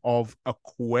sign of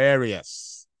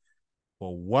Aquarius.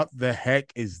 Well, what the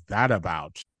heck is that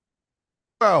about?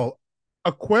 Well,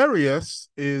 Aquarius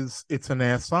it's an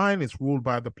air sign. It's ruled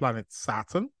by the planet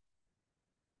Saturn.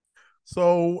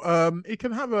 So it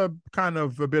can have a kind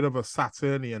of a bit of a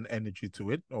Saturnian energy to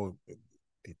it, or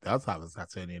it does have a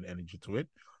Saturnian energy to it,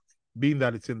 being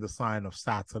that it's in the sign of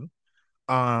Saturn.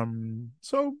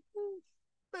 So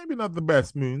maybe not the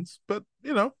best moons, but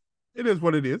it is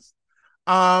what it is.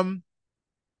 Um,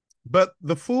 but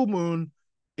the full moon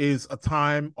is a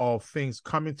time of things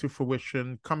coming to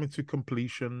fruition, coming to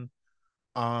completion.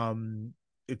 Um,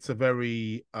 it's a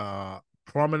very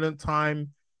prominent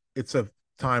time. It's a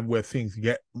time where things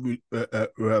get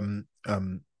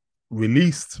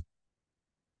released.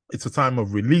 It's a time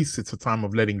of release. It's a time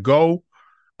of letting go.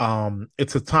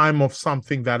 It's a time of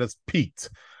something that has peaked.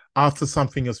 After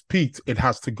something has peaked, it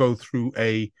has to go through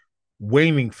a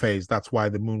waning phase. That's why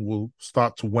the moon will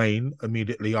start to wane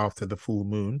immediately after the full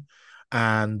moon.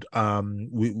 And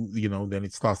then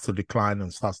it starts to decline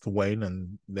and starts to wane,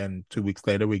 and then 2 weeks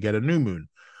later we get a new moon.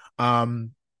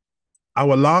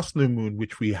 Our last new moon,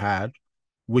 which we had,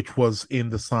 which was in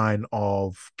the sign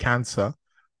of Cancer,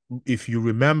 if you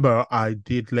remember, I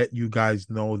did let you guys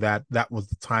know that that was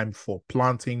the time for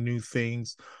planting new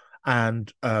things. And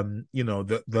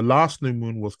the last new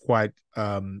moon was quite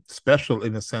special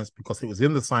in a sense because it was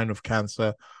in the sign of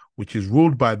Cancer, which is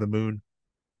ruled by the moon,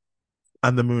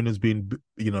 and the moon has been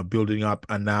building up,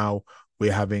 and now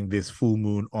we're having this full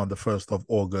moon on the 1st of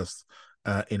August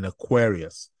in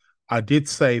Aquarius. I did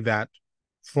say that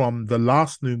from the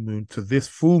last new moon to this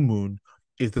full moon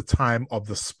is the time of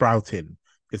the sprouting.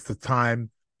 It's the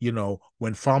time,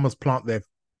 when farmers plant their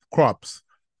crops,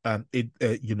 within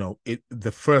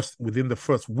the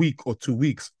first week or 2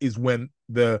 weeks is when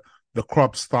the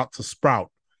crops start to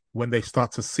sprout, when they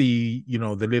start to see,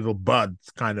 the little buds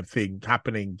kind of thing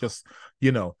happening, just,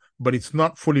 but it's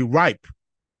not fully ripe.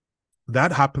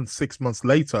 That happens 6 months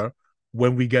later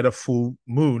when we get a full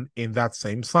moon in that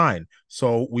same sign.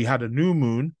 So we had a new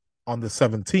moon on the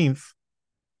 17th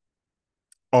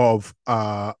of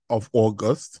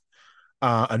August,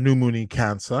 a new moon in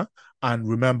Cancer. And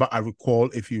remember,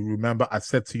 if you remember, I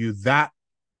said to you that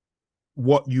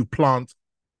what you plant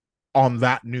on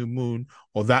that new moon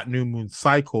or that new moon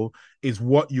cycle is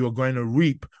what you're going to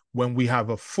reap when we have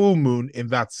a full moon in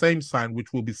that same sign,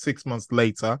 which will be 6 months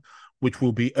later, which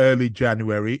will be early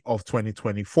January of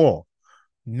 2024.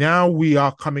 Now we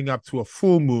are coming up to a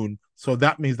full moon. So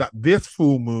that means that this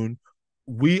full moon,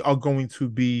 we are going to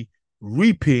be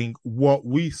reaping what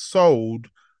we sowed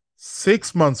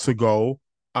 6 months ago,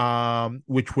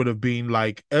 which would have been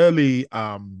like early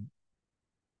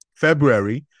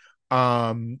February,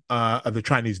 the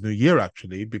Chinese New Year,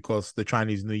 actually, because the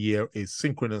Chinese New Year is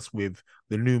synchronous with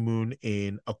the new moon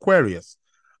in Aquarius.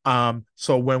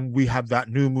 So when we have that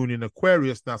new moon in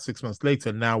Aquarius, now 6 months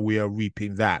later, now we are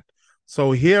reaping that.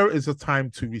 So here is a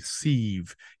time to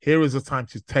receive. Here is a time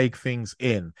to take things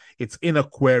in. It's in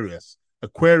Aquarius.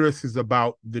 Aquarius is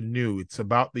about the new. It's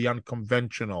about the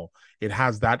unconventional. It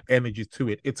has that energy to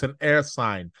it. It's an air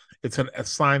sign. It's a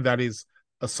sign that is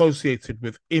associated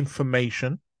with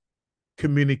information,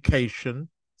 communication,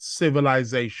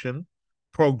 civilization,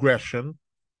 progression.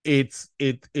 It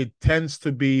tends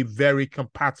to be very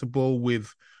compatible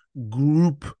with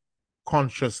group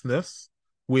consciousness,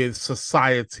 with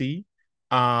society,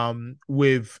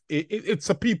 it's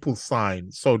a people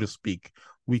sign, so to speak.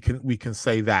 We can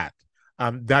say that.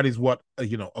 That is what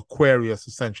Aquarius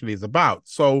essentially is about.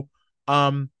 So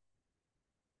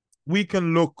we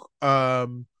can look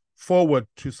forward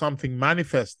to something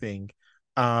manifesting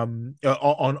on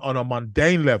a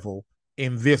mundane level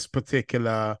in this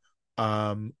particular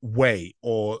way,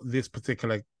 or this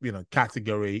particular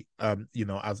category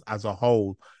as a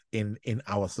whole in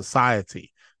our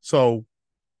society. So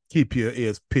keep your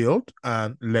ears peeled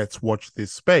and let's watch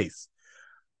this space.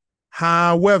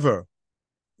 However,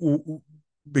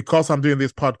 because I'm doing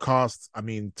this podcast, I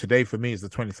mean, today for me is the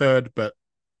 23rd, but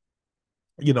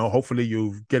hopefully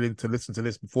you get in to listen to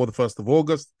this before the 1st of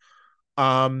August.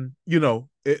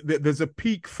 There's a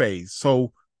peak phase.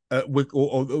 So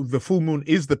the full moon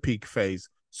is the peak phase.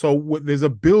 So there's a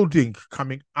building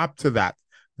coming up to that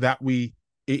it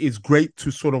is great to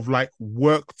sort of like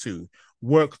work to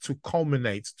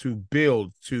culminate, to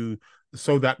build,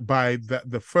 so that by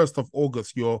the 1st of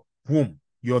August, you're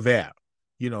there.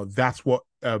 That's what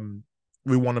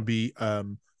we want to be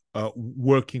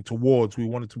working towards. We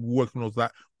want to be working towards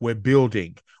that. We're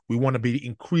building. We want to be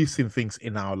increasing things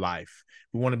in our life.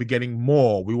 We want to be getting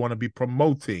more. We want to be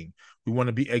promoting. We want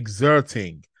to be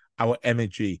exerting our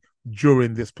energy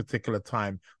during this particular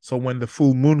time. So when the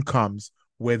full moon comes,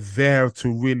 we're there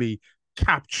to really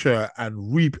capture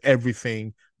and reap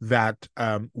everything that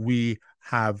we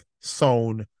have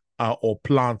sown or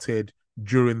planted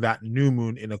during that new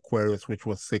moon in Aquarius, which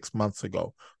was 6 months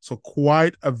ago. So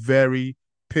quite a very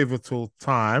pivotal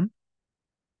time.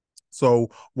 So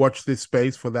watch this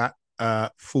space for that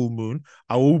full moon.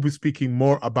 I will be speaking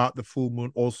more about the full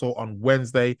moon also on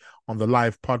Wednesday on the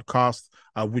live podcast,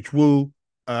 which will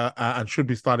and should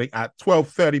be starting at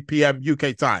 12:30 p.m.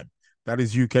 UK time. That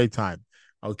is UK time.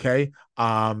 Okay.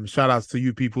 Shout outs to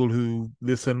you people who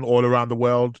listen all around the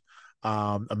world.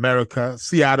 America,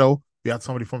 Seattle. We had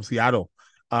somebody from Seattle.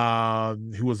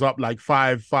 who was up like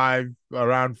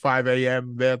around 5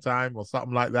 a.m. their time or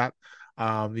something like that.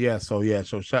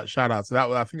 So shout out to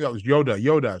that. I think that was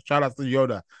Yoda. Shout out to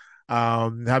Yoda.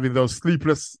 Having those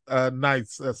sleepless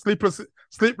nights,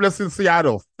 sleepless in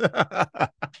Seattle.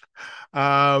 But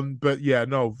yeah,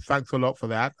 no, thanks a lot for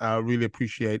that. I really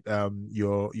appreciate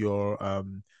your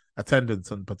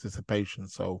attendance and participation.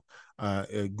 So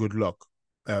good luck.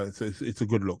 It's a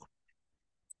good look.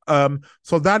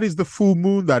 So that is the full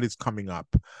moon that is coming up.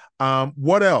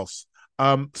 What else?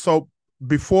 So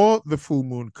before the full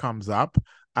moon comes up,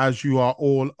 as you are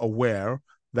all aware,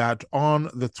 that on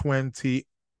the 24th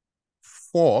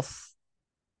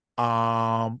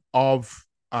of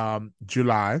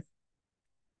July,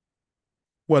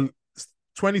 well,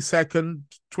 22nd,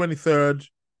 23rd,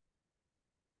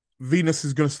 Venus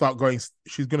is going to start going,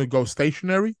 she's going to go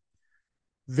stationary.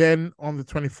 Then on the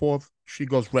 24th, she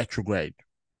goes retrograde.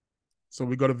 So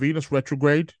we got a Venus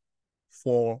retrograde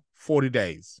for 40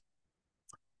 days.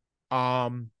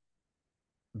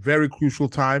 Very crucial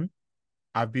time.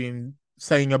 I've been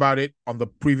saying about it on the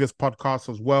previous podcast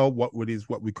as well, what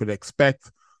we could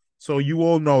expect. So you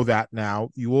all know that now.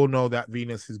 You all know that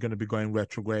Venus is going to be going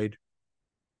retrograde.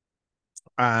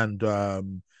 And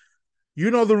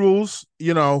you know the rules,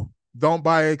 don't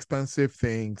buy expensive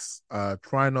things.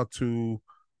 Try not to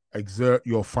exert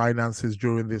your finances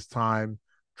during this time.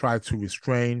 Try to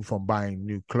restrain from buying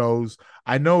new clothes.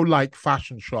 I know, like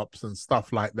fashion shops and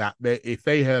stuff like that, if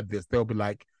they heard this, they'll be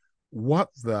like, what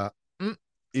the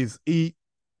is he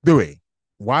doing?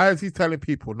 Why is he telling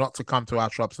people not to come to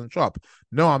our shops and shop?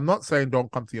 No, I'm not saying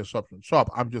don't come to your shops and shop.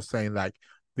 I'm just saying, like,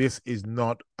 this is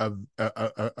not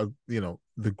the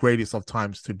greatest of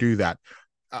times to do that.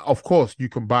 Of course, you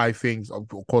can buy things. Of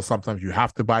course, sometimes you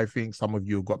have to buy things. Some of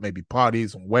you have got maybe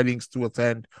parties and weddings to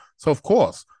attend. So, of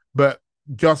course, but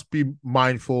just be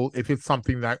mindful. If it's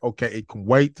something that, okay, it can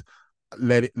wait,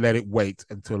 let it wait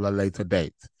until a later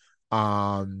date.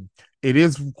 It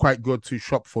is quite good to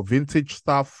shop for vintage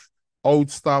stuff, old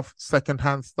stuff,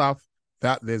 secondhand stuff.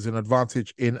 That there's an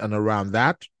advantage in and around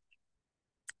that.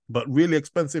 But really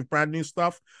expensive brand new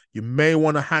stuff, you may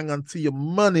want to hang on to your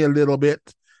money a little bit,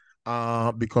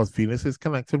 because Venus is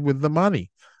connected with the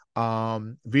money.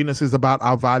 Venus is about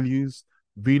our values.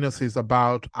 Venus is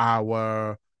about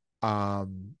our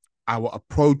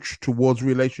approach towards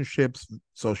relationships.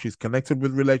 So she's connected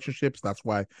with relationships. That's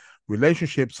why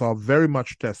relationships are very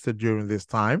much tested during this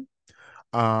time.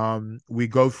 We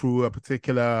go through a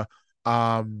particular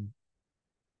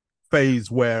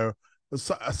phase where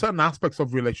certain aspects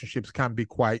of relationships can be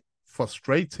quite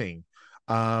frustrating.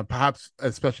 Perhaps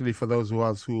especially for those of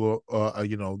us who are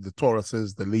the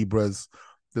Tauruses, the Libras,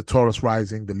 the Taurus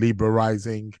rising, the Libra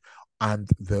rising, and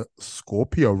the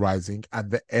Scorpio rising,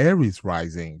 and the Aries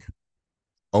rising.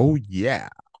 Oh, yeah.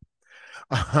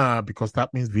 Because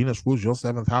that means Venus rules your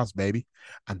 7th house, baby.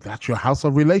 And that's your house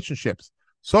of relationships.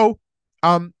 So,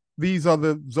 these are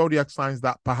the zodiac signs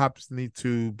that perhaps need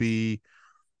to be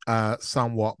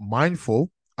somewhat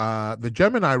mindful. The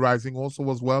Gemini rising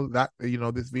also as well, that,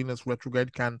 this Venus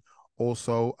retrograde can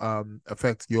also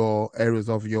affect your areas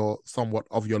of your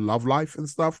love life and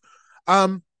stuff.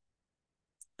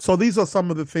 So these are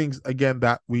some of the things, again,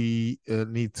 that we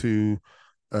need to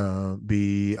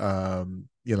be,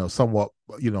 somewhat,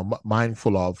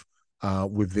 mindful of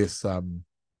with this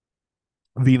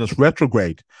Venus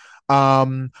retrograde.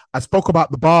 I spoke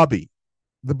about the Barbie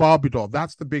doll.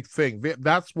 That's the big thing.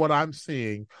 That's what I'm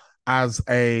seeing as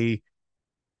a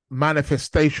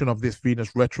manifestation of this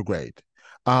Venus retrograde.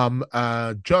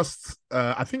 I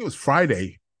think it was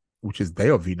Friday, which is day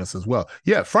of Venus as well.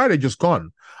 Yeah, Friday just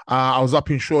gone. I was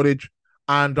up in Shoreditch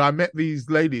and I met these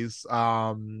ladies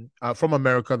from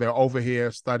America. They're over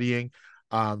here studying.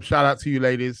 Shout out to you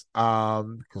ladies.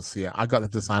 Because yeah, I got them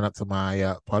to sign up to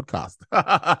my podcast.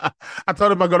 I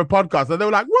told them I got a podcast and they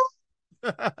were like, what?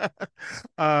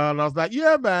 And I was like,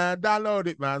 yeah, man, download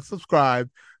it, man, subscribe.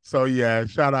 So yeah,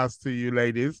 shout outs to you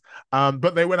ladies.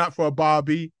 But they went out for a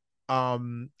Barbie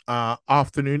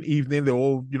afternoon, evening. They're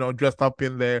all, dressed up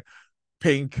in their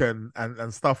pink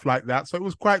and stuff like that. So it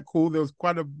was quite cool. There was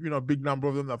quite a big number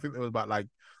of them. I think there was about, like,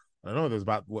 I don't know, there's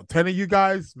about 10 of you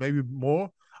guys, maybe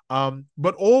more.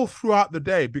 But all throughout the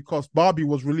day, because Barbie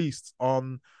was released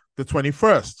on the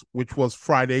 21st, which was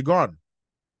Friday gone.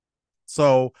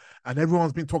 So, and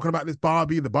everyone's been talking about this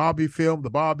Barbie, the Barbie film, the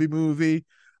Barbie movie.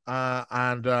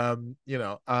 And at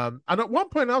one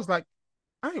point I was like,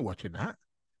 I ain't watching that.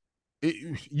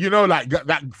 Like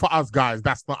that for us guys,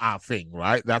 that's not our thing,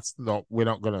 right? We're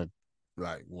not gonna,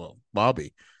 like, well,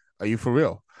 Barbie, are you for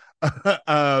real?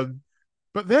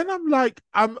 But then I'm like,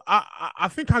 I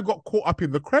think I got caught up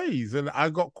in the craze and I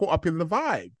got caught up in the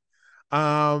vibe.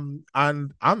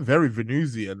 And I'm very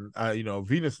Venusian.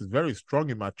 Venus is very strong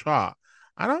in my chart,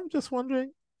 and I'm just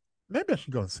wondering, maybe I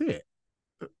should go and see it.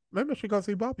 Maybe I should go and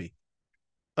see Barbie.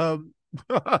 Um,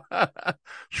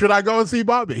 should I go and see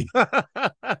Barbie?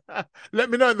 Let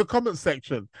me know in the comment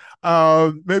section.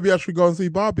 Maybe I should go and see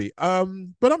Barbie.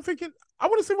 But I'm thinking I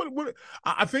want to see what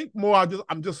I think more.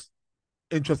 I'm just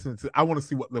interested to. I want to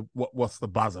see what's the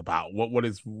buzz about. What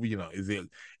is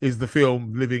is the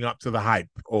film living up to the hype,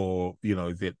 or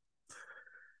is it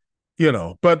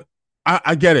But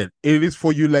I get it. It is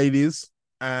for you ladies,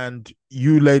 and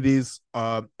you ladies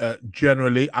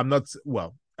generally. I'm not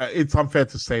well. It's unfair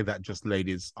to say that just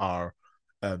ladies are.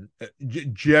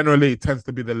 Generally, it tends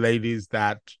to be the ladies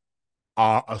that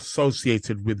are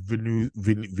associated with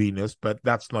Venus, but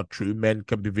that's not true. Men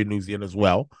can be Venusian as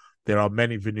well. There are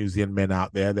many Venusian men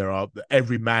out there.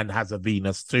 Every man has a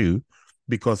Venus too,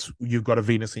 because you've got a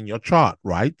Venus in your chart,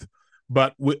 right?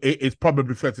 But it's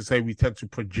probably fair to say we tend to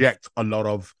project a lot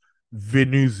of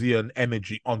Venusian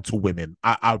energy onto women.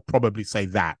 I'll probably say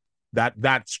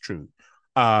that's true.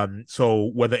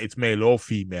 So whether it's male or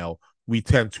female, we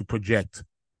tend to project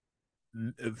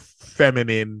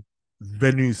feminine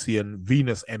Venusian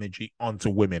Venus energy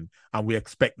onto women, and we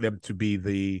expect them to be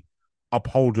the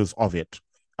upholders of it.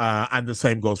 And the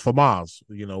same goes for Mars.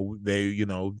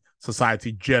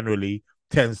 Society generally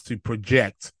tends to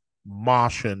project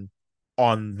Martian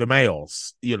on the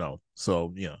males.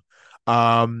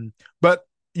 But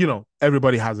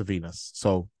everybody has a Venus.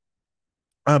 So,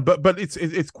 but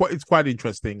it's quite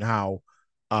interesting how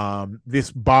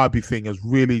this Barbie thing has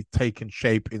really taken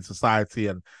shape in society,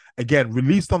 and again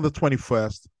released on the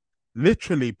 21st,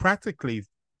 literally practically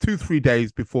 2-3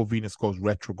 days before Venus goes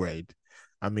retrograde.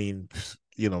 I mean,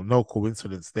 no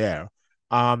coincidence there.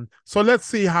 So let's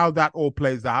see how that all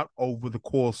plays out over the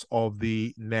course of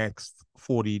the next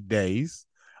 40 days.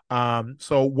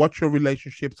 So watch your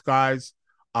relationships, guys.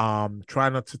 Try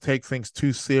not to take things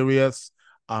too serious.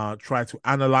 Try to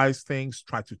analyze things,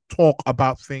 try to talk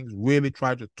about things, really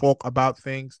try to talk about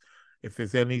things. If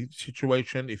there's any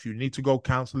situation, if you need to go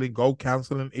counseling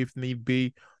if need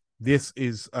be. This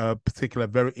is a particular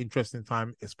very interesting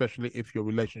time, especially if your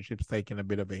relationship's taking a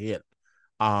bit of a hit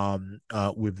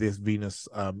with this Venus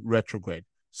retrograde.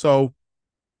 So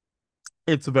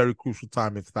it's a very crucial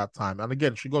time. It's that time. And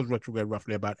again, she goes retrograde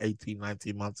roughly about 18,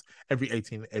 19 months, every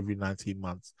 19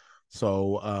 months.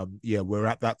 So, we're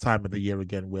at that time of the year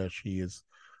again where she is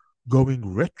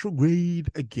going retrograde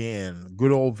again.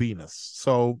 Good old Venus.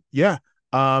 So, yeah.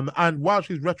 And while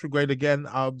she's retrograde again,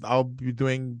 I'll be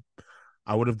doing,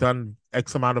 I would have done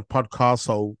X amount of podcasts.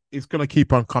 So it's going to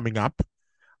keep on coming up.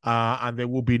 And there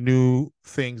will be new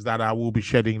things that I will be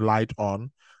shedding light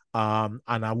on. And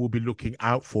I will be looking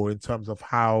out for in terms of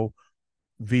how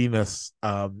Venus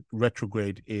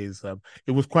retrograde is.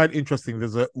 It was quite interesting.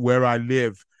 Where I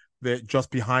live, just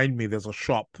behind me, there's a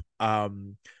shop,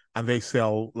 and they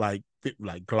sell like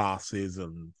glasses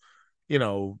and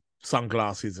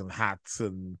sunglasses and hats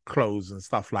and clothes and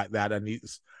stuff like that. And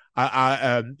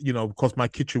because my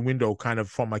kitchen window,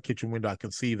 from my kitchen window, I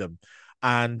can see them.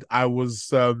 And I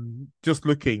was just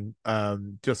looking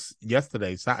just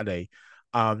yesterday, Saturday,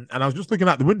 and I was just looking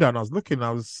out the window,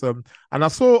 and and I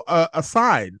saw a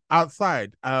sign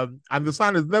outside, and the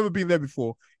sign has never been there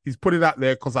before. He's put it out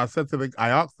there because I asked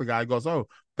the guy, he goes, "Oh,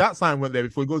 that sign went there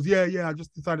before." He goes, "Yeah, I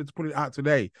just decided to put it out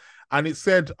today," and it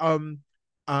said,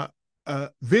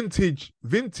 vintage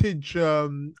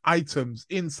items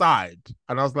inside,"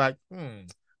 and I was like,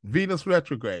 Venus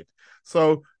retrograde.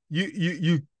 So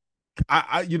people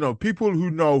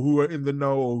who are in the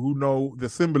know or who know the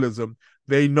symbolism,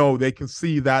 they can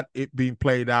see that it being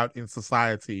played out in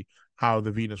society, how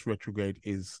the Venus retrograde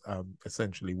is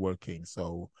essentially working.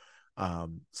 So I'll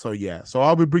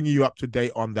be bringing you up to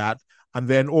date on that. And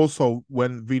then also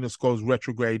when Venus goes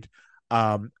retrograde,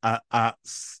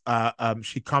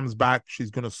 she comes back. She's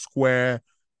going to square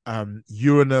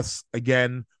Uranus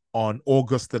again on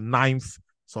August the 9th.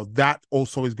 So that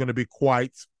also is going to be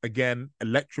quite, again,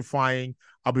 electrifying.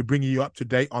 I'll be bringing you up to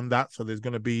date on that. So there's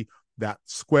going to be that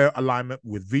square alignment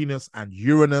with Venus and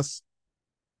Uranus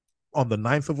on the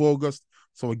 9th of August.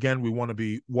 So again, we want to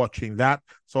be watching that.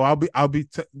 So I'll be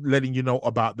letting you know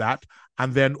about that.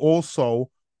 And then also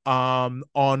on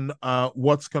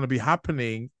what's going to be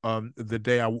happening the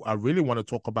day I really want to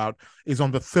talk about is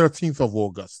on the 13th of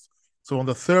August. So on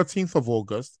the 13th of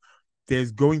August,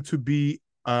 there's going to be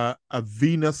a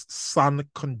Venus-Sun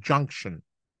conjunction.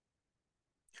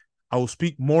 I will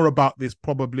speak more about this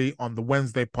probably on the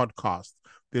Wednesday podcast.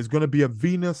 There's going to be a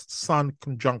Venus-Sun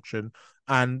conjunction,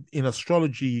 And in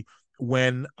astrology,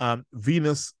 when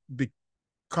Venus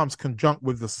becomes conjunct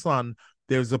with the sun,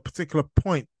 there's a particular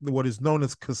point, what is known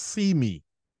as Cassimi.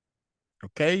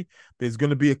 Okay, there's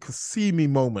going to be a Cassimi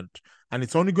moment, and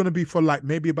it's only going to be for like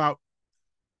maybe about,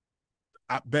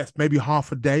 at best, maybe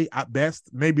half a day at best,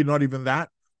 maybe not even that,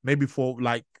 maybe for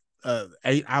like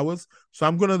 8 hours. So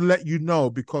I'm going to let you know,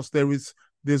 because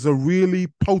there's a really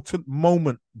potent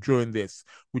moment during this,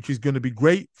 which is going to be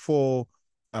great for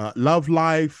love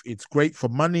life. It's great for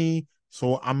money.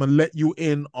 So I'm going to let you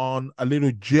in on a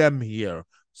little gem here.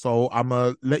 So I'm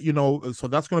going to let you know. So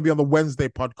that's going to be on the Wednesday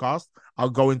podcast. I'll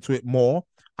go into it more.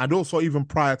 And also, even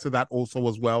prior to that also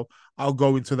as well, I'll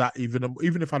go into that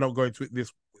even if I don't go into it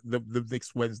the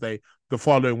next Wednesday, the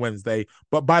following Wednesday.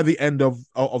 But by the end of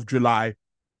July,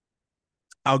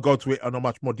 I'll go to it on a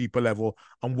much more deeper level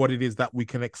on what it is that we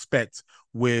can expect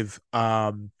with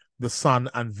the Sun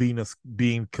and Venus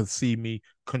being Cassimi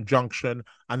conjunction.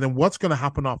 And then what's going to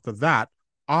happen after that,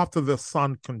 after the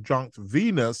Sun conjunct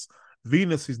Venus,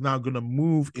 Venus is now going to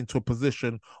move into a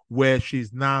position where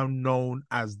she's now known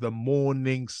as the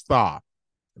morning star.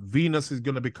 Venus is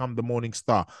going to become the morning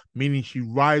star, meaning she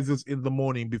rises in the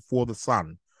morning before the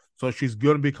sun. So she's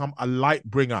going to become a light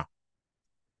bringer.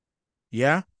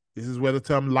 Yeah? This is where the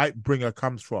term light bringer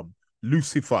comes from.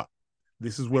 Lucifer.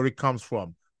 This is where it comes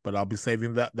from. But I'll be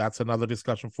saving that. That's another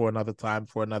discussion for another time,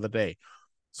 for another day.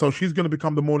 So she's going to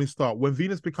become the morning star. When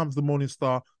Venus becomes the morning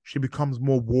star, she becomes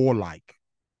more warlike.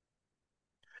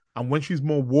 And when she's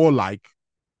more warlike,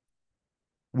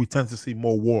 we tend to see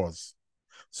more wars.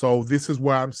 So this is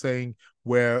where I'm saying,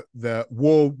 where the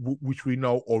war, which we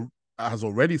know or has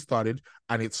already started,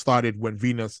 and it started when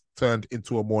Venus turned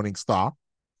into a morning star.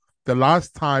 The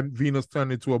last time Venus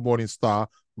turned into a morning star,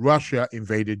 Russia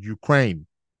invaded Ukraine,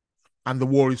 and the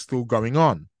war is still going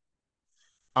on.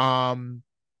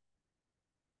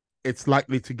 It's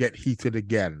likely to get heated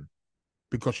again,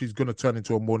 because she's going to turn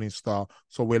into a morning star.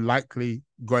 So we're likely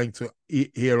going to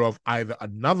hear of either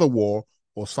another war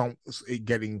or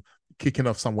kicking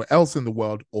off somewhere else in the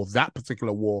world, or that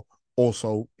particular war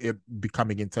also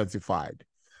becoming intensified.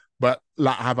 But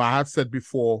like I had said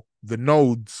before, the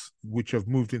nodes, which have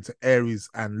moved into Aries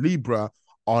and Libra,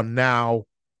 are now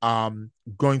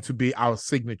going to be our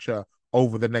signature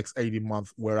over the next 18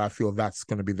 months, where I feel that's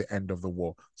going to be the end of the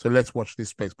war. So let's watch this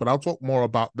space. But I'll talk more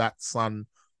about that Sun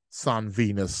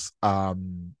Venus,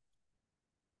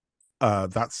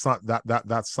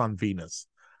 that Sun Venus.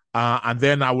 And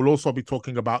then I will also be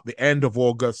talking about the end of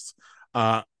August.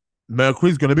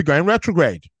 Mercury is going to be going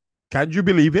retrograde. Can you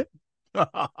believe it?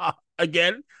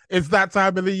 Again, it's that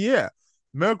time of the year.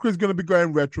 Mercury is going to be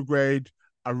going retrograde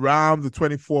around the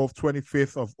 24th,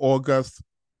 25th of August.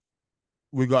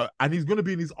 And he's going to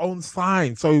be in his own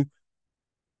sign. So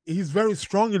he's very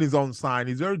strong in his own sign.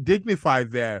 He's very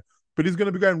dignified there, but he's going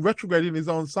to be going retrograde in his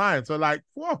own sign. So like,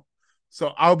 whoa.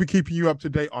 So I'll be keeping you up to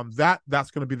date on that.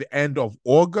 That's going to be the end of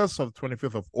August, so the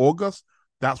 25th of August.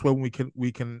 That's when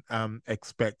we can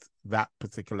expect that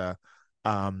particular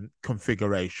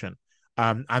configuration.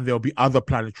 And there'll be other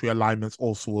planetary alignments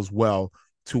also as well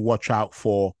to watch out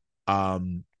for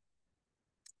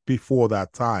before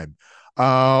that time.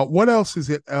 What else is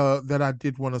it that I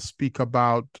did want to speak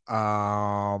about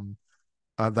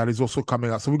that is also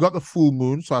coming up? So we got the full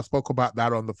moon. So I spoke about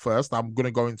that on the 1st. I'm going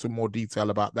to go into more detail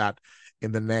about that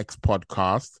in the next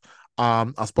podcast.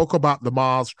 I spoke about the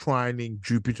Mars trining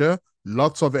Jupiter,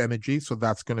 lots of energy. So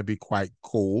that's going to be quite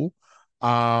cool.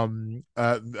 Mercury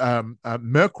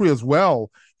as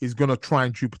well is going to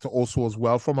trine Jupiter also as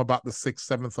well from about the 6th,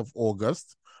 7th of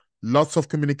August. Lots of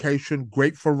communication,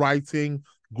 great for writing,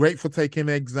 great for taking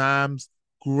exams,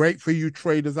 great for you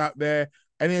traders out there.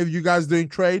 Any of you guys doing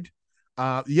trade?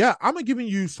 Yeah, I'm giving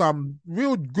you some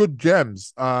real good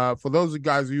gems. For those of you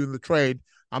guys who are in the trade,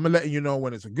 I'm letting you know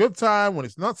when it's a good time, when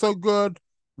it's not so good,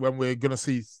 when we're gonna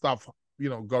see stuff,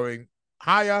 going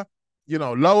higher,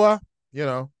 lower,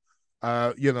 you're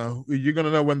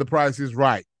gonna know when the price is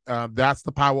right. That's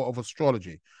the power of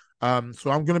astrology.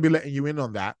 So I'm gonna be letting you in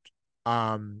on that.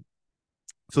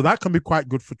 So that can be quite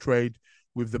good for trade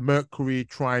with the Mercury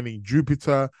trining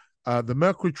Jupiter. The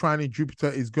Mercury trining Jupiter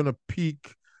is gonna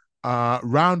peak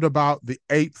round about the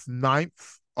 8th,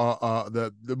 9th,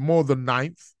 the more the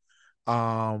 9th.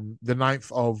 The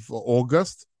 9th of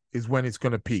August is when it's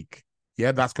going to peak.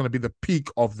 Yeah, that's going to be the peak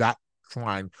of that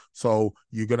trine. So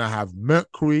you're going to have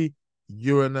Mercury,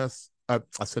 Uranus. I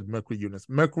said Mercury, Uranus.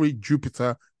 Mercury,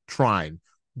 Jupiter trine.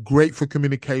 Great for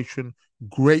communication.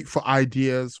 Great for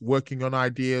ideas, working on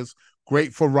ideas.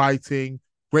 Great for writing.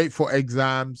 Great for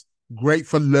exams. Great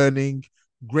for learning.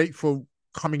 Great for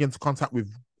coming into contact with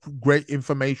great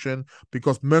information,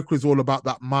 because Mercury is all about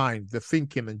that mind, the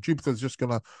thinking, and Jupiter's just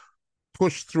going to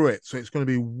push through it. So it's going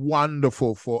to be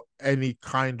wonderful for any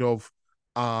kind of,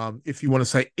 if you want to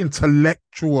say,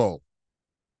 intellectual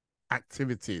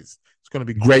activities. It's going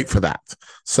to be great for that.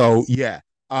 So yeah,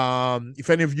 if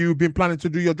any of you have been planning to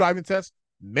do your driving test,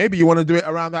 maybe you want to do it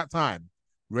around that time.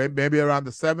 Maybe around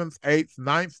the 7th, 8th,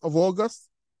 9th of August.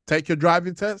 Take your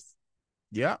driving test.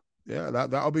 Yeah,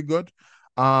 that'll be good.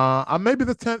 And maybe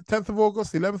the 10th of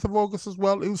August, 11th of August as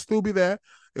well. It will still be there.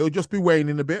 It'll just be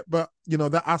waning a bit, but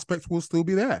that aspect will still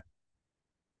be there.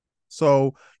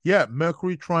 So yeah,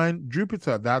 Mercury trine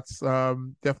Jupiter. That's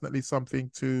definitely something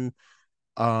to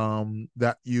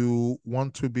that you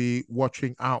want to be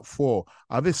watching out for.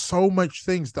 There's so much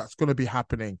things that's going to be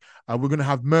happening. We're going to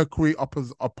have Mercury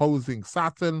opposing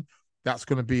Saturn. That's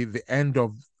going to be the end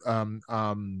of that's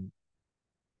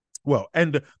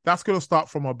going to start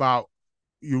from about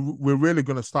we're really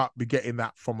going to start be getting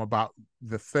that from about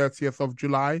the 30th of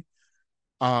July.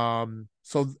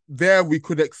 So there we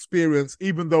could experience,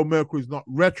 even though Mercury is not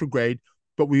retrograde,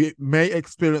 but we may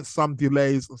experience some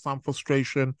delays and some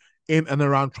frustration in and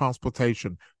around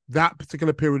transportation. That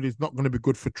particular period is not going to be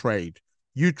good for trade.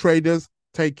 You traders,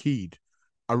 take heed.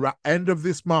 Around end of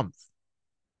this month,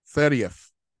 30th,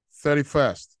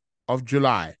 31st of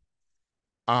July,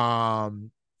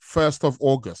 1st of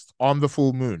August, on the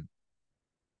full moon,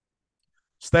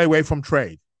 stay away from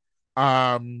trade.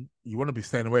 You want to be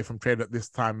staying away from trade at this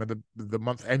time of the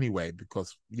month anyway,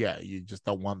 because you just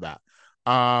don't want that.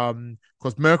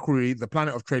 Because Mercury, the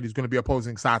planet of trade, is going to be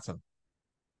opposing Saturn.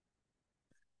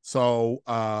 So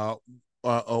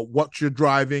watch your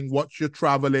driving, watch your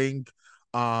traveling.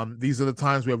 These are the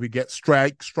times where we get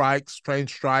strikes, train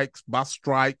strikes, bus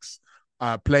strikes,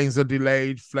 planes are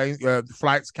delayed,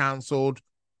 flights cancelled,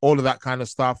 all of that kind of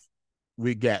stuff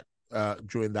we get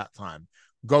during that time.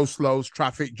 Go slows,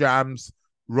 traffic jams,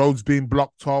 roads being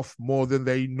blocked off more than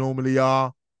they normally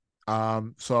are.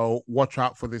 So watch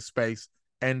out for this space.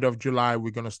 End of July, we're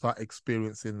going to start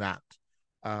experiencing that.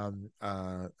 During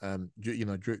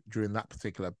that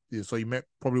particular. So you may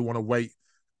probably want to wait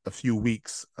a few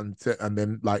weeks and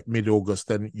then like mid-August,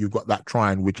 then you got that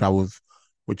trine, which I was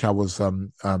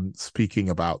speaking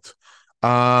about.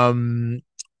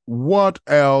 What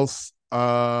else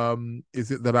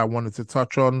is it that I wanted to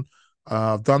touch on?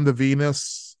 I've done the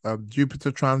Venus,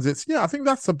 Jupiter transits. Yeah, I think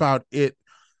that's about it.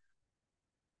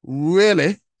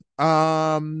 Really.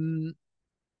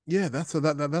 Yeah, that's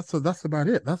about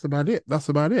it. That's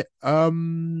about it.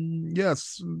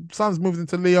 Yes, Sun's moved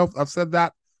into Leo. I've said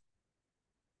that.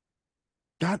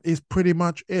 That is pretty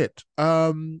much it.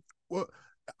 Well,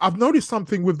 I've noticed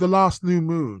something with the last new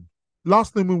moon.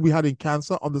 Last new moon we had in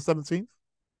Cancer on the 17th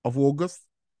of August.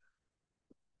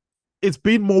 It's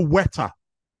been more wetter.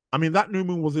 I mean, that new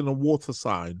moon was in a water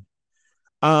sign.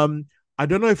 I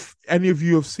don't know if any of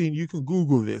you have seen, you can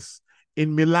Google this.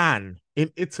 In Milan,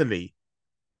 in Italy,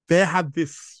 they had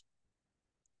this,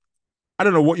 I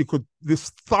don't know what this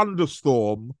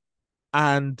thunderstorm,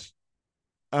 and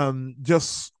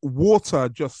just water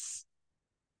just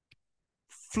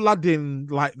flooding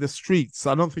like the streets.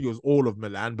 I don't think it was all of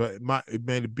Milan, but it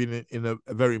may have been in a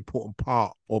very important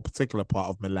part or particular part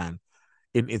of Milan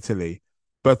in Italy.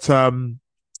 But again,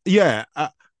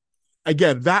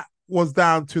 that was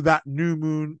down to that new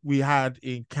moon we had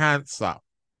in Cancer.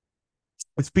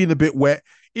 It's been a bit wet.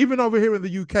 Even over here in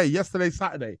the UK, yesterday,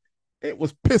 Saturday, it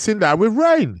was pissing down with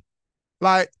rain.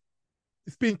 Like,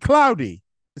 it's been cloudy.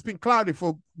 It's been cloudy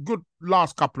for a good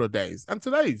last couple of days. And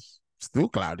today's still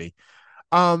cloudy.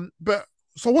 But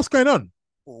so what's going on?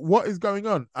 What is going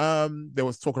on? They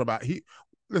was talking about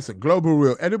listen, global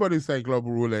rule. Anybody saying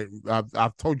global rule,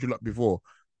 I've told you lot before.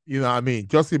 You know what I mean?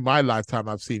 Just in my lifetime,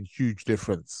 I've seen huge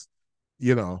difference.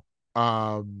 I've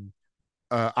gone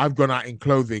out in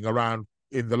clothing around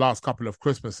in the last couple of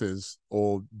Christmases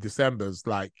or Decembers,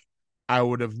 like I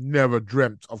would have never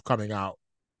dreamt of coming out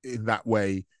in that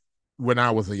way when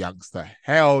I was a youngster.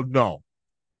 Hell no.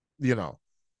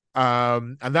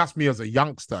 And that's me as a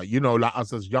youngster. Like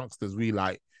us as youngsters, we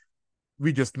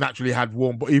just naturally had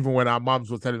warm, but even when our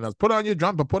mums were telling us, put on your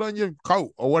jumper, put on your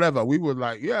coat or whatever, we were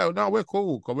like, yeah, no, we're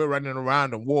cool because we're running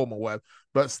around and warm or whatever.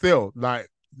 But still, like,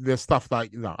 there's stuff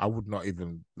like, I wouldn't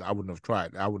have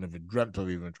tried. I wouldn't have dreamt of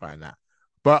even trying that.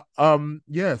 But so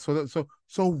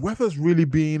weather's really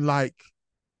been like,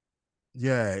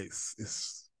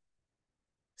 it's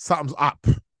something's up,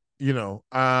 the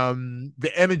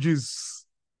energies,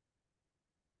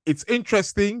 it's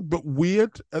interesting but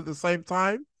weird at the same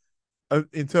time,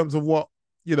 in terms of what,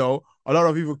 a lot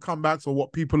of people come back to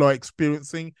what people are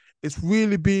experiencing. It's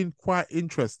really been quite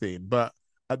interesting. But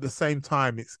at the same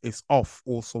time, it's off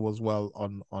also as well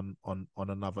on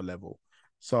another level.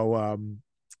 So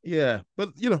yeah, but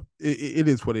it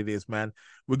is what it is, man.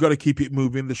 We've got to keep it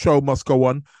moving. The show must go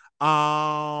on.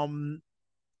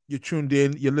 You're tuned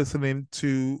in. You're listening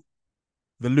to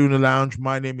the Lunar Lounge.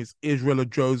 My name is Israel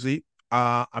Josie.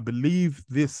 I believe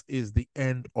this is the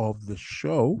end of the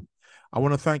show. I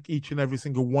want to thank each and every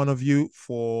single one of you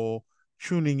for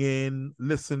tuning in,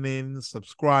 listening,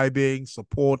 subscribing,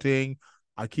 supporting.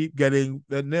 I keep getting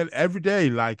every day,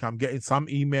 like I'm getting some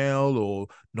email or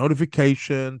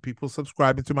notification, people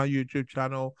subscribing to my YouTube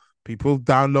channel, people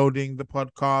downloading the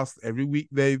podcast. Every week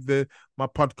my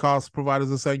podcast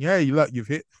providers are saying, hey, look, you've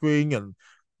hit thing and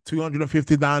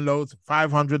 250 downloads,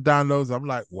 500 downloads. I'm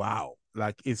like, wow,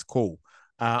 like it's cool.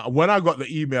 When I got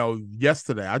the email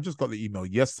yesterday, I just got the email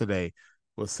yesterday,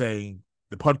 was saying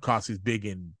the podcast is big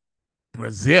in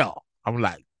Brazil. I'm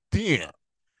like, damn,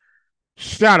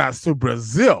 shout outs to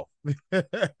Brazil.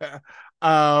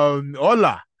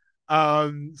 Hola.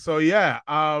 So yeah.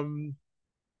 How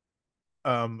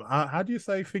do you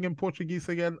say thing in Portuguese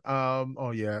again?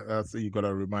 Oh yeah, so you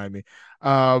gotta remind me.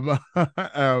 Oh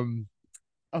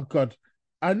God,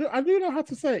 I do know how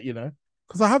to say it,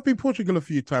 because I have been Portugal a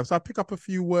few times. So I pick up a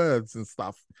few words and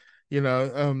stuff, how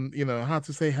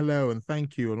to say hello and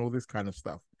thank you and all this kind of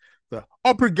stuff. So,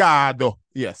 obrigado.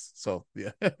 Yes. So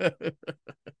yeah.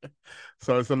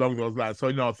 So it's along those lines.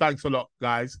 So thanks a lot,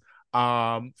 guys.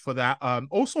 For that.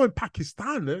 Also in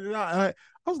Pakistan, I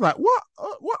was like, what?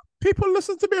 People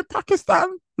listen to me in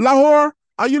Pakistan, Lahore?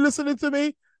 Are you listening to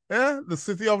me? Yeah, the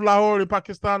city of Lahore in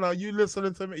Pakistan. Are you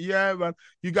listening to me? Yeah, man.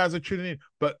 You guys are tuning in.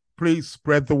 But please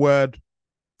spread the word.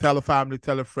 Tell a family,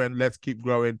 tell a friend. Let's keep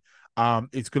growing.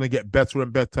 It's gonna get better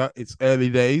and better. It's early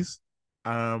days.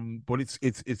 But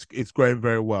it's growing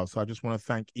very well. So I just want to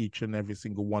thank each and every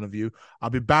single one of you.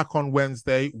 I'll be back on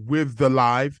Wednesday with the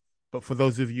live. But for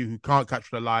those of you who can't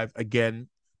catch the live, again,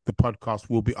 the podcast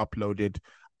will be uploaded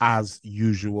as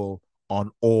usual on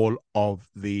all of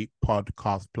the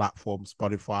podcast platforms: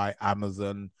 Spotify,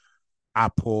 Amazon,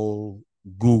 Apple,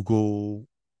 Google.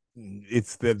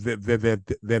 They're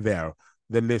there.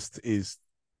 The list is,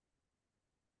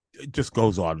 it just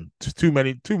goes on. Too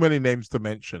many names to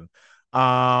mention.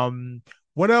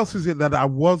 What else is it that I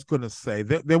was gonna say?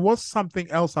 There was something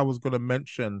else I was gonna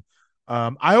mention.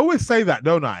 I always say that,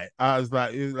 don't I? It's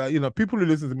like, people who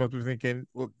listen to me must be thinking,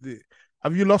 well,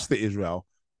 have you lost it, Israel?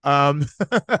 Um,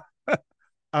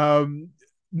 um,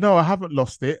 no, I haven't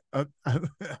lost it.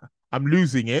 I'm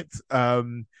losing it.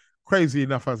 Crazy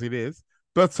enough as it is,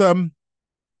 but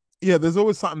yeah, there's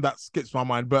always something that skips my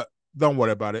mind. But don't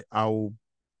worry about it. I'll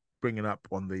bring it up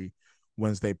on the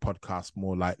Wednesday podcast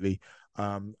more likely.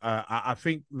 I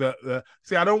think that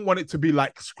see, I don't want it to be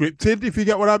like scripted, if you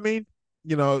get what I mean.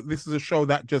 This is a show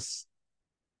that just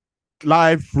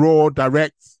live, raw,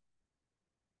 direct,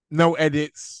 no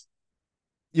edits,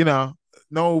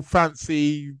 no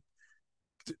fancy,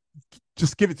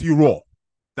 just give it to you raw.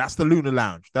 That's the Lunar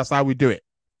Lounge. That's how we do it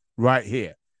right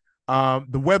here. The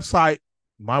website,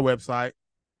 my website,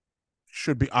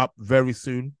 should be up very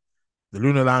soon. The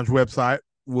Lunar Lounge website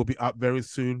will be up very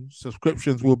soon.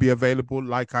 Subscriptions will be available,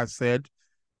 like I said.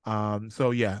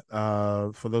 So yeah,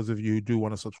 for those of you who do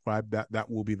want to subscribe, that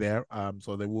will be there.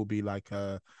 So there will be like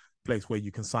a place where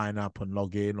you can sign up and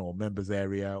log in, or members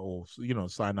area, or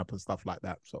sign up and stuff like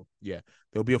that. So yeah,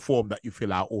 there'll be a form that you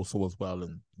fill out also as well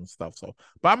and stuff. So,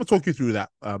 but I'm gonna talk you through that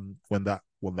when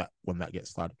that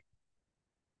gets started.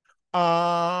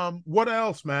 What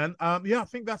else, man? Yeah, I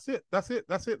think that's it. That's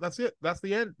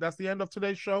the end. That's the end of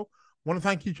today's show. Want to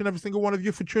thank each and every single one of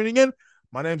you for tuning in.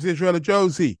 My name's Israel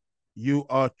Josie. You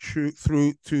are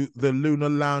through to the Lunar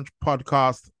Lounge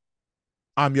podcast.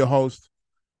 I'm your host.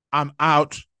 I'm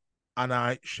out, and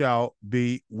I shall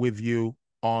be with you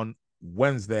on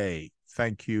Wednesday.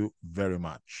 Thank you very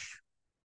much.